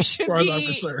 You should as far as I'm be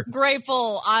concerned.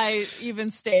 grateful I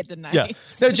even stayed the night. Yeah.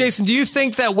 Now, Jason, do you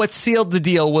think that what sealed the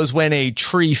deal was when a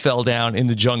tree fell down in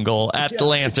the jungle at the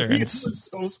lanterns? He was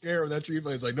so scared when that tree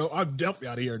fell. He's like, "No, I'm definitely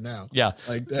out of here now." Yeah.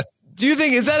 Like that. Do you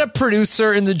think, is that a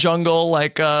producer in the jungle,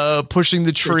 like pushing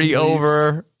the tree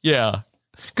over? Yeah.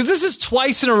 Because this is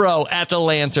twice in a row at the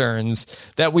lanterns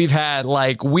that we've had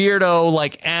like weirdo,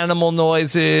 like animal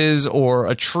noises or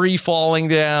a tree falling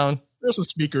down. There's a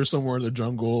speaker somewhere in the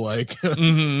jungle, like,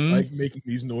 like making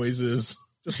these noises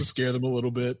just to scare them a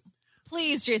little bit.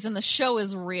 Please, Jason, the show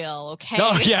is real, okay?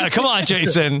 Oh, yeah. Come on,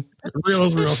 Jason. Real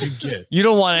as real can get. You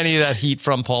don't want any of that heat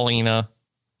from Paulina.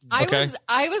 Okay.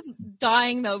 I was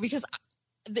dying, though, because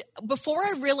before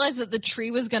I realized that the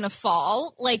tree was going to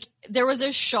fall, like, there was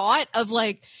a shot of,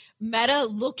 like, Meta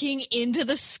looking into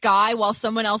the sky while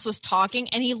someone else was talking,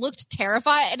 and he looked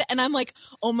terrified. And I'm like,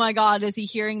 oh my God, is he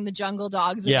hearing the jungle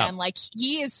dogs again? Like,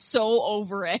 he is so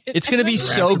over it. It's going to be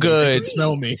so good.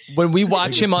 Smell me. When we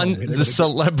watch him on the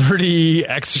Celebrity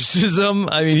Exorcism,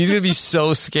 I mean, he's going to be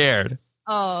so scared.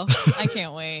 Oh, I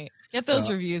can't wait. Get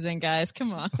those reviews in, guys.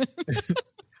 Come on.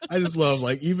 I just love,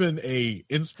 like, even a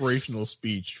inspirational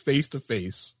speech face to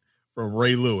face from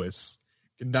Ray Lewis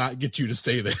cannot get you to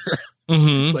stay there.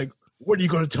 Mm-hmm. It's like, what are you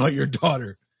going to tell your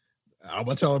daughter? I'm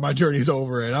going to tell her my journey's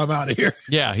over and I'm out of here.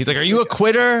 Yeah. He's like, are you a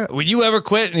quitter? Would you ever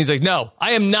quit? And he's like, no,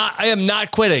 I am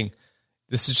not quitting.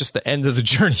 This is just the end of the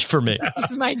journey for me.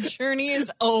 My journey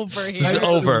is over here. It's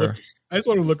over. I just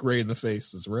want to look Ray in the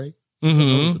face. Is Ray? Mm-hmm.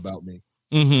 Know this about me.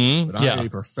 Mm-hmm. But I'm a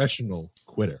professional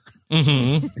quitter.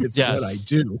 Mm-hmm. It's what I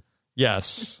do.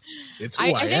 Yes. It's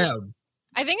who I am.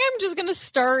 I think I'm just going to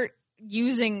start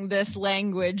using this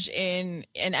language in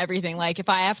everything. Like, if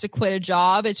I have to quit a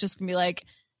job, it's just gonna be like,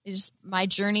 my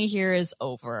journey here is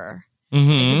over. Mm-hmm.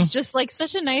 Like, it's just like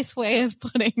such a nice way of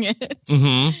putting it.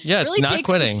 Mm-hmm. Yeah, it really it's not takes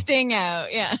quitting. The sting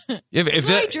out. Yeah. If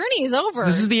my journey is over.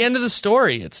 This is the end of the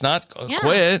story. It's not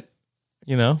quit.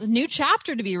 You know, a new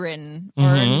chapter to be written,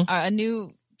 or a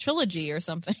new trilogy or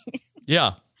something.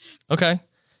 Yeah. Okay.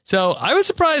 So I was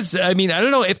surprised. I mean, I don't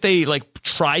know if they like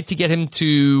tried to get him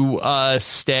to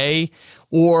stay,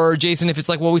 or Jason, if it's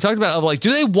like what we talked about, of like,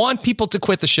 do they want people to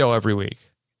quit the show every week?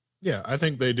 Yeah, I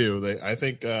think they do. I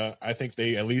think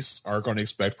they at least are going to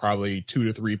expect probably 2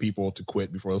 to 3 people to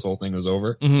quit before this whole thing is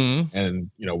over. Mm-hmm.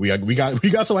 And we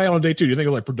got somebody out on day 2. Do you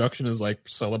think like production is like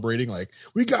celebrating like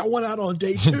we got one out on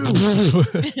day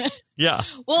 2? Yeah.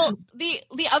 Well,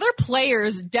 the other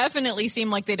players definitely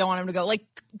seem like they don't want him to go. Like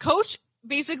Coach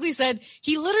basically said,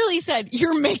 he literally said,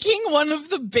 "You're making one of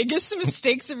the biggest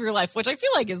mistakes of your life," which I feel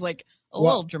like is like a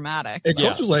little dramatic. And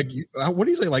Coach was like, what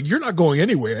do you say? Like, you're not going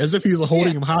anywhere, as if he's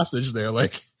holding him hostage there.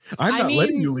 Like, I'm not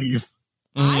letting you leave.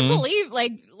 I believe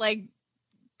like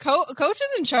Coach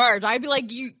is in charge. I'd be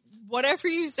like, you, whatever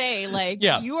you say, like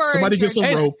you are. Somebody get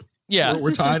some rope. Yeah.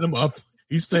 We're tying him up.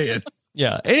 He's staying.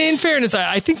 Yeah. And in fairness,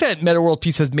 I think that Meta World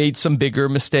Peace has made some bigger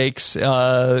mistakes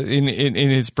in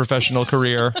his professional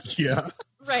career. Yeah.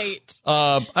 Right.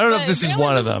 I don't know if this is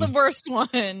one of them. The worst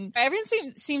one.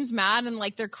 Everyone seems mad and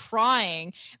like they're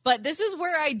crying. But this is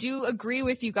where I do agree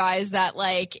with you guys that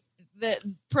like the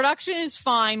production is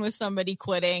fine with somebody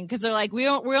quitting because they're like, we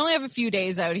only have a few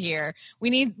days out here. We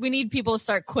need people to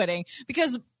start quitting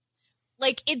because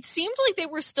like it seemed like they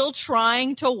were still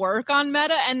trying to work on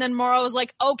Meta, and then Mauro was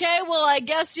like, "Okay, well, I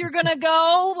guess you're gonna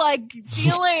go. Like, see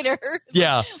you later.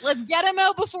 Yeah, let's get him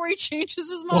out before he changes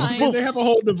his mind." Well, they have a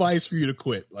whole device for you to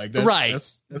quit. Like, that's, right?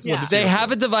 That's what they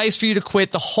have a device for you to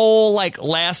quit. The whole like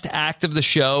last act of the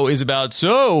show is about.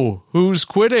 So, who's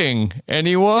quitting?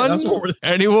 Anyone? Anyone?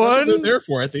 That's what they're there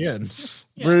for at the end.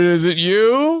 Is it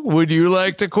you? Would you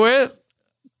like to quit?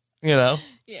 You know.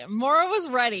 Yeah, Mauro was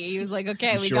ready. He was like,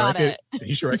 "Okay, we got it."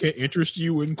 You sure I can't interest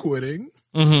you in quitting?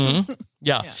 Mm-hmm.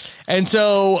 Yeah. And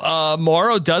so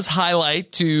Mauro does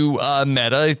highlight to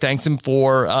Meta. He thanks him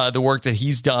for the work that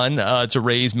he's done to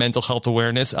raise mental health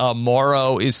awareness.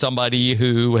 Mauro is somebody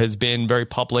who has been very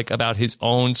public about his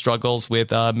own struggles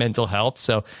with mental health.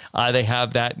 So they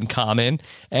have that in common.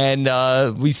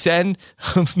 And we send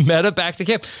Meta back to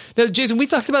camp. Now, Jason, we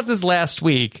talked about this last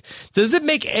week. Does it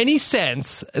make any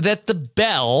sense that the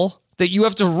bell that you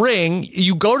have to ring,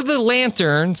 you go to the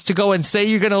lanterns to go and say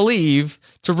you're going to leave,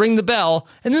 to ring the bell,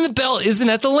 and then the bell isn't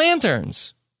at the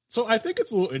lanterns? So I think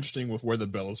it's a little interesting with where the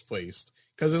bell is placed,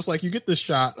 because it's like you get this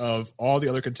shot of all the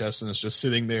other contestants just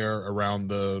sitting there around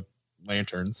the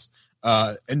lanterns,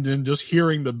 and then just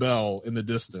hearing the bell in the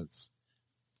distance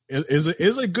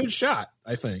is a good shot,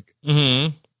 I think.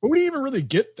 Mm-hmm. But we didn't even really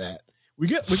get that. We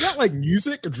got like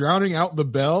music drowning out the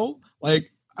bell.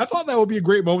 Like, I thought that would be a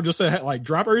great moment just to like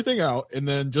drop everything out and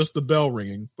then just the bell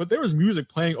ringing. But there was music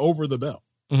playing over the bell.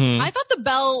 Mm-hmm. I thought the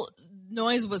bell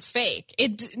noise was fake.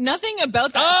 Nothing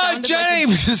about that. Oh,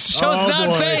 James, this show's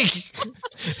not fake.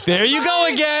 There you go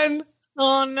again.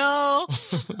 Oh no!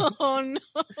 Oh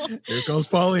no! Here comes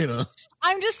Paulina.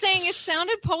 I'm just saying it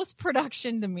sounded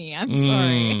post-production to me. I'm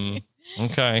sorry.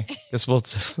 Okay, guess we'll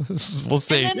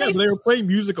see. Yeah, but they were playing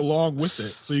music along with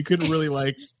it, so you couldn't really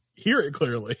like hear it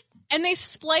clearly. And they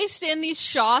spliced in these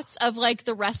shots of like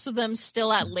the rest of them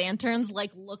still at lanterns,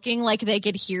 like looking like they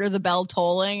could hear the bell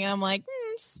tolling. And I'm like,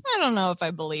 I don't know if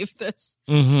I believe this.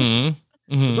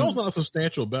 Mm-hmm. Mm-hmm. The bell's not a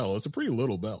substantial bell. It's a pretty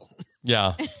little bell.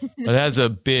 Yeah, it has a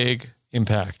big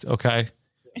impact. Okay.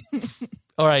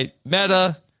 All right.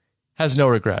 Meta has no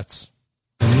regrets.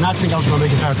 I did not think I was going to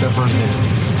make it past that first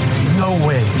day. No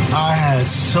way. I had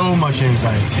so much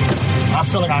anxiety. I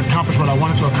felt like I accomplished what I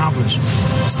wanted to accomplish.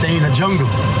 Stay in the jungle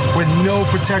with no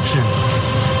protection.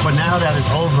 But now that it's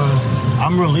over,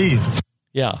 I'm relieved.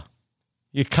 Yeah.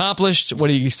 He accomplished what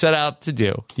he set out to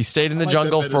do. He stayed in the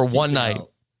jungle for one night.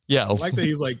 Out. Yeah. I like that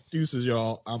he's like, deuces,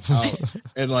 y'all, I'm out.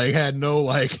 And like had no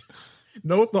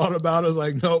thought about it. I was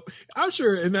like, nope. I'm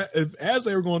sure in that as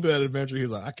they were going through that adventure, he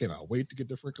was like, I cannot wait to get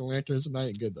the freaking lanterns tonight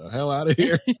and get the hell out of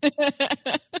here.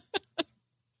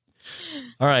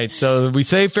 All right, so we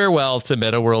say farewell to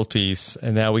Meta World Peace,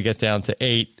 and now we get down to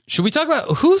 8. Should we talk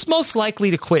about who's most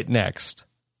likely to quit next?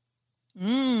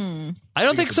 I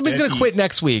don't think somebody's going to quit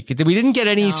next week. We didn't get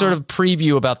any sort of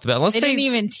preview about the bell. They didn't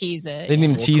even tease it. They didn't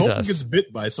even tease Colton us. Gets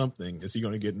bit by something. Is he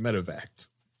going to get medevaced?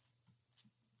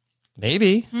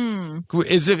 Maybe.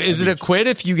 Is it a quit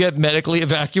if you get medically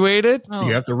evacuated? Oh,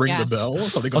 you have to ring the bell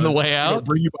on the way out.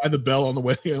 Bring you by the bell on the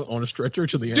way on a stretcher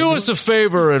to the. Do us a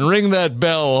favor and ring that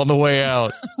bell on the way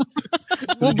out.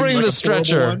 We'll bring the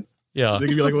stretcher. Yeah, they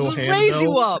give you like a little hand raise bell.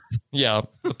 You up. Yeah,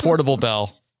 the portable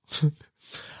bell.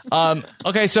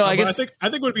 Okay, so I guess I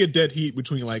think it would be a dead heat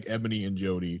between like Ebony and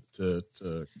Jody to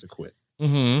quit.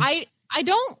 Mm-hmm. I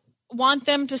don't want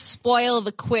them to spoil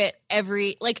the quit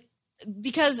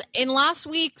because in last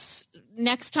week's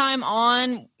Next Time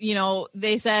On,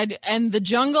 they said, and the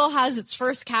jungle has its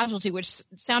first casualty, which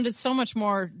sounded so much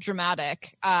more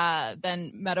dramatic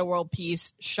than Meta World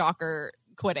Peace shocker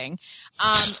quitting.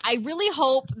 I really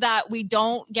hope that we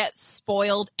don't get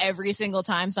spoiled every single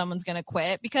time someone's going to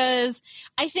quit, because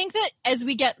I think that as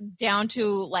we get down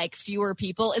to like fewer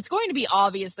people, it's going to be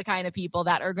obvious the kind of people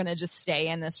that are going to just stay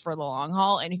in this for the long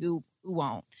haul and who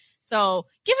won't. So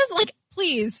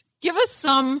please give us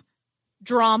some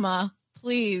drama,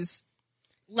 please.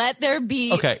 Let there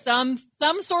be some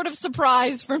sort of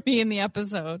surprise for me in the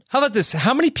episode. How about this?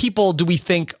 How many people do we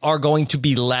think are going to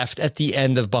be left at the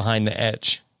end of Behind the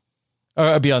Edge?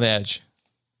 Or Beyond the Edge?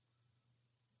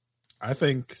 I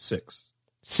think 6.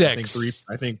 6. I think 3.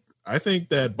 I think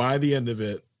that by the end of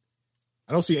it,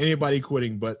 I don't see anybody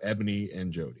quitting but Ebony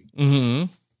and Jody.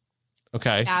 Mm-hmm.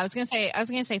 Okay. Yeah, I was gonna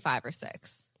say 5 or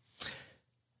 6.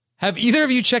 Have either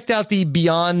of you checked out the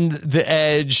Beyond the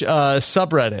Edge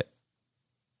subreddit?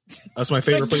 That's my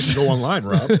favorite place to go online,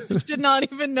 Rob. Did not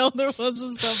even know there was a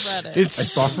subreddit.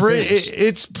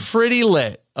 It's pretty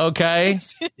lit. Okay.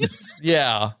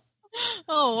 Yeah.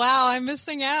 Oh wow, I'm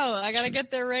missing out. I gotta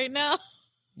get there right now.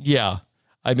 Yeah.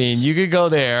 I mean, you could go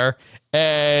there,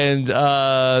 and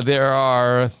there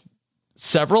are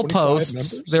several posts.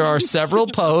 Members? There are several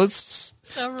posts.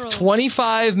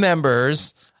 25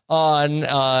 members on,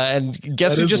 and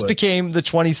guess who just became the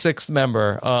 26th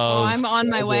member? I'm on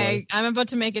my way. I'm about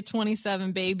to make it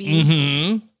 27, baby.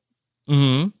 Mm-hmm.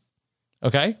 Mm-hmm.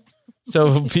 Okay.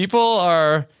 So people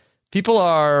are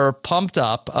pumped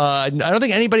up. I don't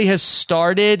think anybody has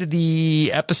started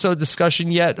the episode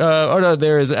discussion yet. No,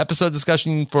 there is an episode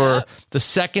discussion for the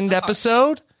second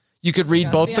episode. You could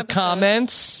read both the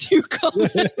comments. 2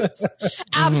 comments.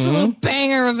 Absolute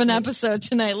banger of an episode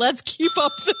tonight. Let's keep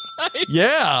up this hype.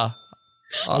 Yeah.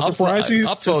 I'm surprised to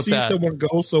see someone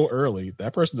go so early.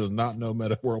 That person does not know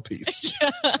Meta World Peace.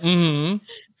 Mm-hmm.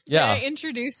 Yeah. May I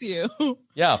introduce you?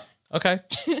 Yeah. Okay.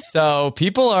 So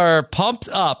people are pumped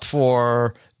up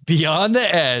for Beyond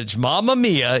the Edge. Mamma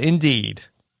mia, indeed.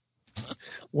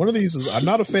 One of these is, I'm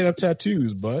not a fan of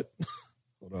tattoos, but...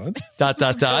 Hold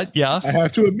on. Yeah. I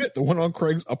have to admit, the one on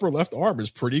Craig's upper left arm is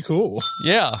pretty cool.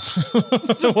 Yeah.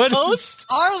 Both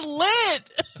are lit.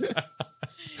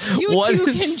 You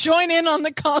two can join in on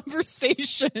the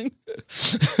conversation.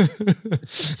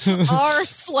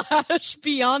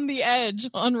 r/Beyond the Edge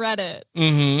on Reddit.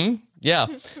 Mm-hmm. Yeah.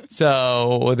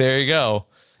 So there you go.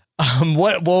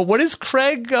 What is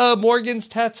Craig Morgan's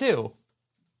tattoo?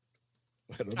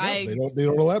 I don't know. They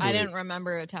don't elaborate. I didn't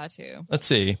remember a tattoo. Let's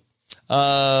see.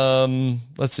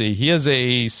 He has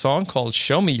a song called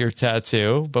 "Show Me Your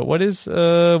Tattoo," but what is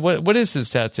his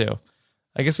tattoo?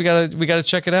 I guess we gotta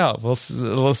check it out. We'll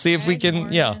see if we can.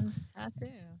 Tattoo.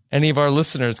 Any of our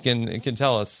listeners can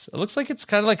tell us. It looks like it's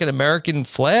kind of like an American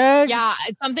flag. Yeah,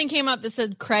 something came up that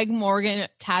said Craig Morgan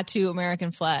tattoo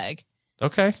American flag.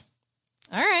 Okay.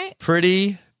 All right.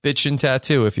 Pretty bitchin'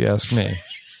 tattoo, if you ask me.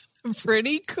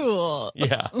 Pretty cool.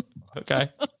 Yeah. Okay.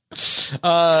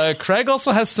 Craig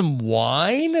also has some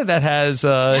wine that has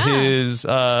his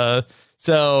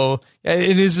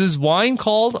is his wine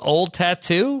called Old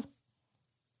Tattoo?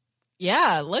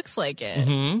 Yeah, it looks like it.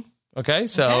 Mm-hmm. Okay,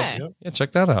 so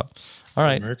check that out. All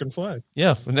right. American flag.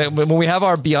 Yeah. When we have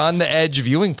our Beyond the Edge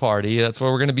viewing party, that's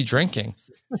where we're going to be drinking.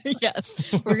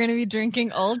 Yes. We're going to be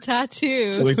drinking Old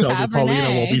Tattoo. So we tell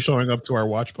Paulina will be showing up to our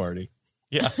watch party.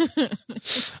 Yeah.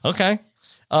 Okay.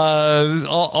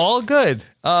 All good.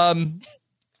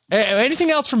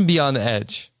 Anything else from Beyond the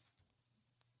Edge?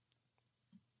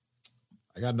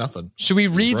 I got nothing. Should we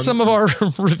read some of our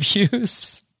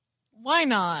reviews? Why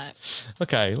not?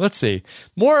 Okay, let's see.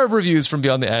 More reviews from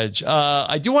Beyond the Edge.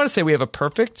 I do want to say we have a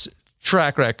perfect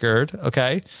track record.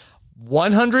 Okay.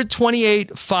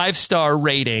 128 5-star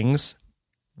ratings,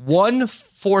 1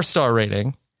 4-star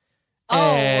rating,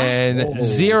 and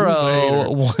 0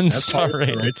 1-star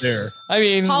rating. Right there. I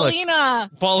mean, Paulina.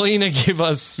 Look, Paulina gave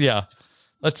us,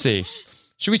 Let's see.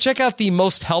 Should we check out the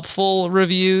most helpful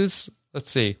reviews? Let's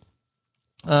see.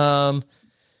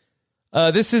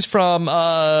 This is from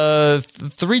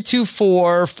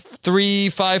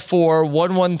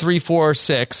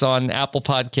 324-354-11346 on Apple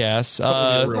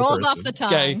Podcasts. Rolls off the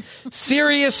tongue. Okay.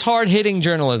 Serious, hard-hitting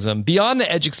journalism. Beyond the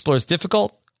Edge explores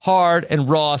difficult, hard, and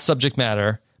raw subject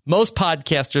matter. Most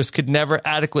podcasters could never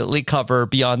adequately cover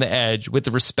Beyond the Edge with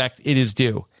the respect it is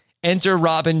due. Enter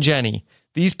Rob and Jenny.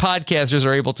 These podcasters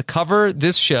are able to cover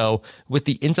this show with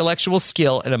the intellectual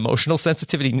skill and emotional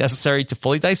sensitivity necessary to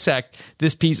fully dissect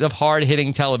this piece of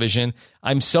hard-hitting television.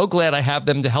 I'm so glad I have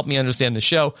them to help me understand the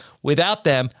show. Without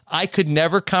them, I could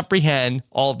never comprehend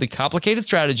all of the complicated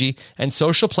strategy and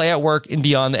social play at work in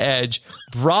Beyond the Edge.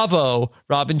 Bravo,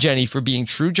 Rob and Jenny, for being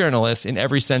true journalists in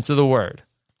every sense of the word.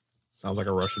 Sounds like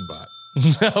a Russian bot.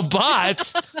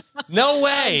 But no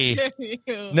way.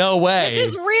 No way.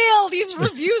 This is real. These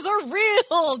reviews are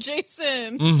real,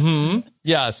 Jason. Mm-hmm.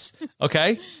 Yes.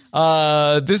 Okay.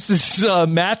 This is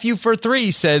Matthew for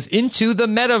 3 says, Into the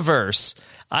Metaverse.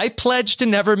 I pledge to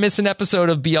never miss an episode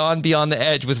of Beyond the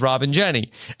Edge with Rob and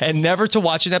Jenny, and never to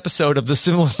watch an episode of the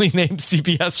similarly named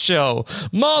CBS show.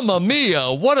 Mamma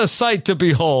mia, what a sight to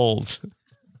behold.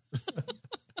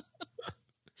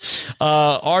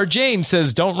 R. James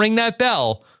says, don't ring that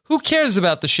bell. Who cares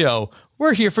about the show?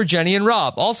 We're here for Jenny and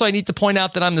Rob. Also, I need to point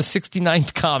out that I'm the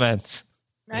 69th comment.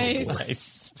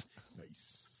 Nice.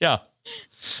 Yeah.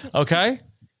 Okay.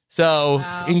 So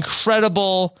wow.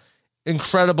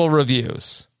 Incredible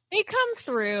reviews. They come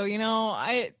through,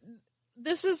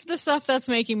 this is the stuff that's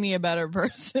making me a better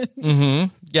person. Mm-hmm.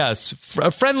 Yes.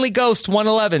 Friendly Ghost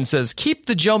 111 says, keep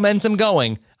the Joe-mentum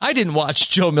going. I didn't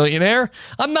watch Joe Millionaire.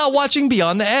 I'm not watching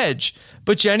Beyond the Edge.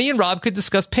 But Jenny and Rob could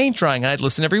discuss paint drying, and I'd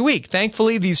listen every week.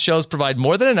 Thankfully, these shows provide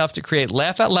more than enough to create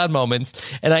laugh-out-loud moments,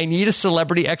 and I need a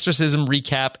celebrity exorcism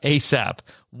recap ASAP.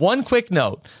 One quick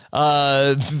note.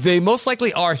 They most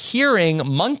likely are hearing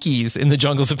monkeys in the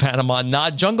jungles of Panama,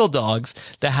 not jungle dogs.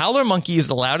 The howler monkey is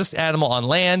the loudest animal on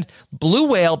land, blue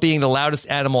whale being the loudest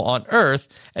animal on Earth,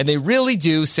 and they really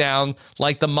do sound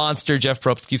like the monster Jeff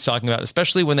Probst keeps talking about,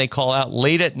 especially when they call out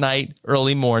late at night,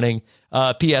 early morning.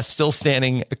 P.S. Still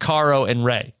standing, Caro and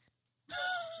Ray.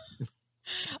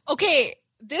 Okay,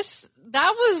 this is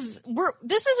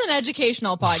an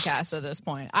educational podcast at this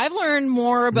point. I've learned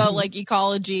more about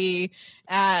ecology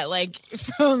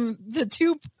from the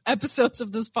 2 episodes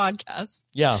of this podcast.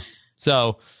 Yeah.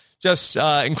 So just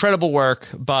incredible work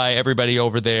by everybody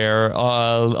over there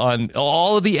on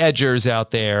all of the edgers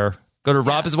out there. Go to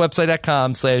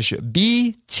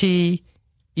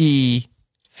robiswebsite.com/BTE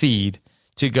feed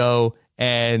to go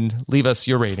and leave us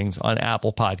your ratings on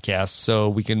Apple Podcasts so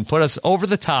we can put us over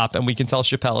the top and we can tell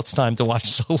Chappelle it's time to watch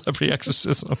Celebrity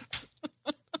Exorcism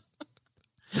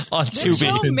on Tubi. This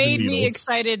show made me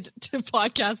excited to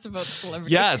podcast about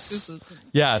Celebrity Exorcism.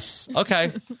 Yes.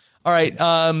 Okay. All right.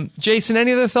 Jason,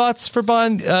 any other thoughts for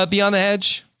Beyond the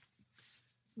Edge?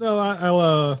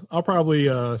 No, I'll probably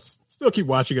still keep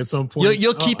watching at some point.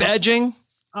 You'll keep edging?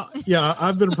 Yeah,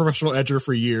 I've been a professional edger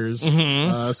for years,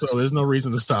 so there's no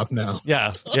reason to stop now.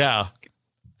 Yeah.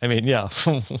 I mean, yeah.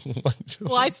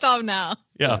 Well, I stop now.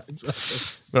 Yeah.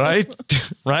 Right?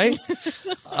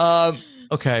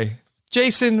 Okay.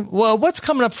 Jason, well, what's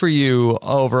coming up for you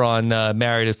over on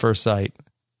Married at First Sight?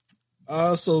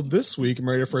 So this week,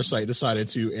 Married at First Sight decided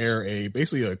to air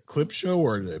basically a clip show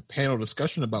or a panel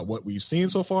discussion about what we've seen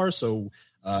so far. So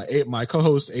my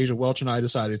co-host Asia Welch and I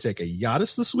decided to take a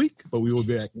hiatus this week, but we will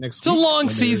be back next week. It's a long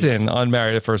season on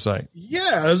Married at First Sight.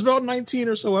 Yeah, there's about 19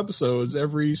 or so episodes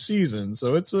every season,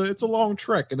 so it's a long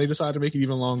trek, and they decided to make it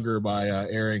even longer by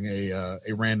airing a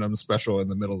random special in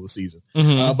the middle of the season.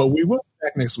 But we will be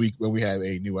back next week when we have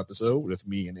a new episode with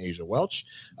me and Asia Welch.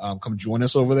 Come join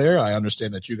us over there. I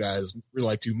understand that you guys really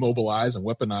like to mobilize and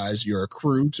weaponize your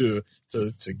crew to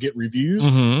get reviews.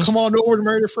 Come on over to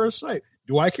Married at First Sight.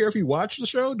 Do I care if you watch the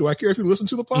show? Do I care if you listen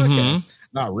to the podcast?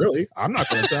 Not really. I'm not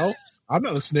going to tell. I'm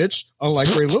not a snitch,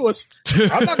 unlike Ray Lewis.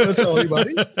 I'm not going to tell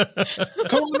anybody.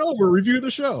 Come on over, review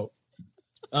the show.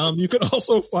 You can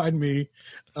also find me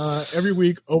every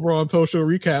week over on Post Show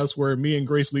Recaps, where me and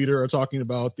Grace Leader are talking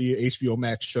about the HBO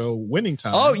Max show Winning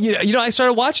Time. Oh, I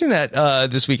started watching that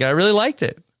this week. I really liked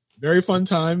it. Very fun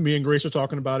time. Me and Grace are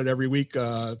talking about it every week.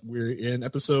 We're in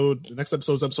the next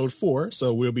episode is episode 4.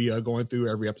 So we'll be going through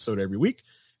every episode every week.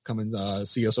 Come and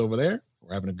see us over there.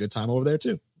 We're having a good time over there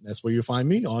too. That's where you find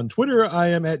me. On Twitter, I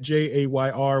am at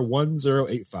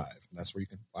JAYR1085. That's where you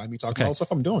can find me talking about all the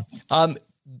stuff I'm doing.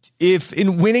 If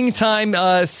in Winning Time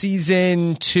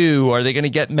season 2, are they going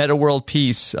to get Meta World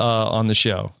Peace on the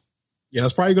show? Yeah,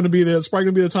 it's probably going to be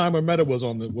the time where Meta was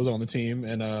on the team,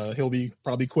 and he'll be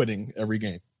probably quitting every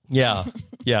game. Yeah.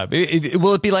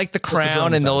 Will it be like The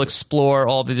Crown, and they'll explore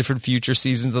all the different future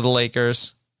seasons of the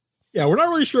Lakers? Yeah, we're not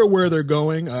really sure where they're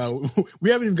going.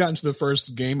 We haven't even gotten to the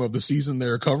first game of the season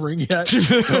they're covering yet.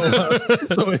 So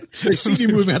they seem to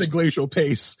be moving at a glacial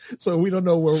pace. So we don't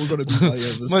know where we're going to be by the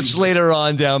end of the much season. Later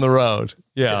on down the road.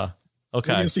 Yeah.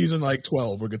 Okay. Maybe in season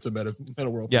 12, we'll get to Meta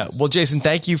World. Yeah. Peace. Well, Jason,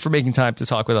 thank you for making time to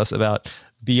talk with us about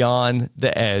Beyond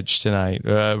the Edge tonight.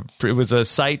 It was a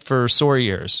sight for sore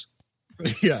ears.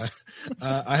 Yeah.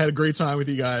 I had a great time with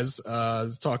you guys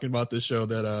talking about this show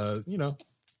that,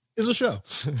 is a show.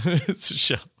 It's a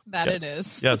show. That yes. It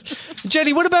is. Yes.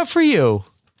 Jenny, what about for you?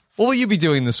 What will you be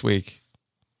doing this week?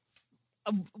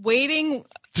 waiting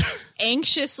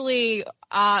anxiously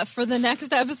for the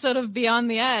next episode of Beyond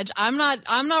the Edge. I'm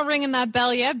not ringing that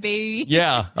bell yet, baby.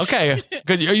 Yeah. Okay.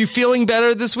 Good. Are you feeling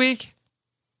better this week?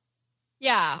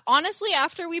 Yeah. Honestly,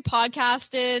 after we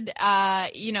podcasted,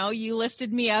 you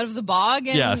lifted me out of the bog.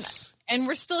 And, yes. And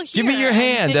we're still here. Give me your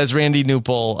hand, as Randy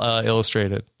Newpol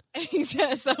illustrated.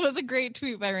 Yes, that was a great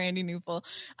tweet by Randy Newpol.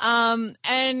 And,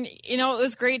 it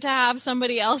was great to have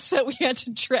somebody else that we had to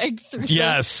drag through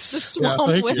the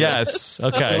swamp with. Yes,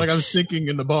 okay. I feel like I'm sinking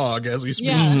in the bog as we speak.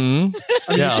 Yeah.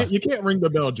 Mm-hmm. You can't ring the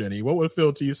bell, Jenny. What would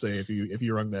Phil T say if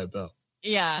you rung that bell?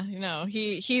 Yeah,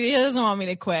 he doesn't want me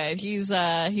to quit. He's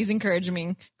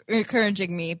encouraging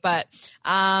me, but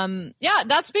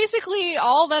that's basically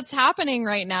all that's happening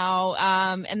right now.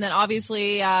 And then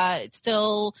obviously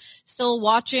still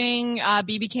watching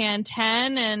BB Can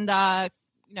 10 and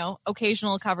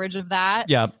occasional coverage of that.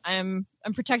 Yeah, I'm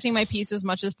protecting my peace as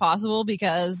much as possible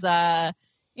because sometimes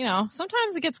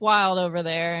it gets wild over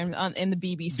there in the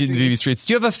BB streets. BB streets.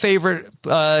 Do you have a favorite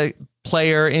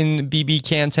player in BB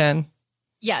Can 10?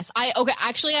 Yes,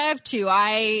 actually I have two.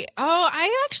 I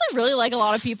actually really like a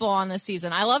lot of people on this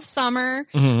season. I love Summer.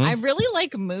 Mm-hmm. I really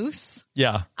like Moose.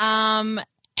 Yeah.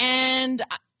 And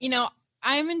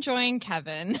I'm enjoying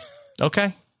Kevin.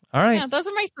 Okay. All right. Yeah, those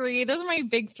are my three. Those are my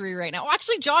big three right now.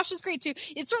 Actually, Josh is great too.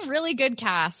 It's a really good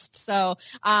cast. So,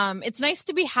 it's nice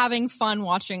to be having fun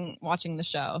watching the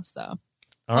show. So,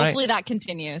 hopefully that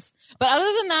continues. But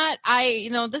other than that,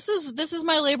 this is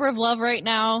my labor of love right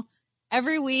now.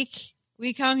 Every week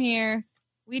we come here,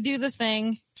 we do the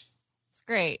thing. It's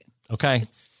great. Okay.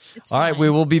 It's all right.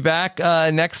 We will be back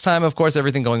next time. Of course,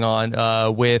 everything going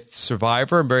on with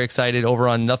Survivor. I'm very excited over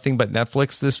on Nothing But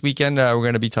Netflix this weekend. We're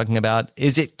going to be talking about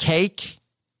Is It Cake?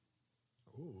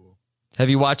 Ooh. Have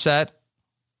you watched that?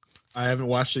 I haven't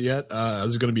watched it yet.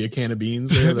 There's going to be a can of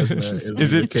beans there.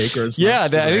 Is it cake or it's yeah,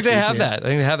 not? I think they have that. I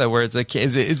think they have that where it's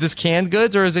is this canned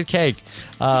goods or is it cake?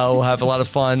 We'll have a lot of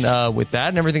fun with that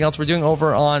and everything else we're doing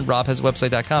over on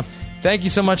robhasawebsite.com. Thank you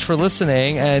so much for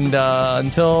listening. And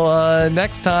until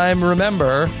next time,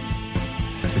 remember,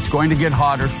 it's going to get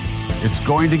hotter. It's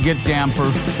going to get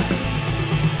damper.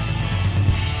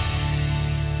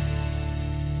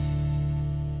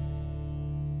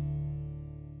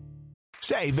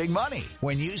 Save big money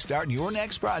when you start your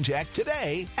next project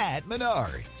today at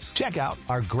Menards. Check out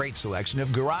our great selection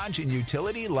of garage and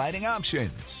utility lighting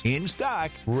options. In stock,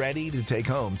 ready to take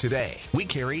home today. We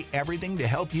carry everything to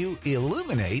help you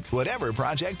illuminate whatever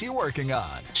project you're working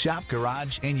on. Shop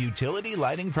garage and utility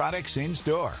lighting products in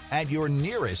store at your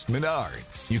nearest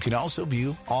Menards. You can also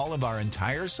view all of our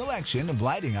entire selection of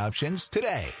lighting options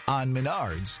today on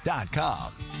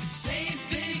Menards.com. Save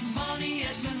big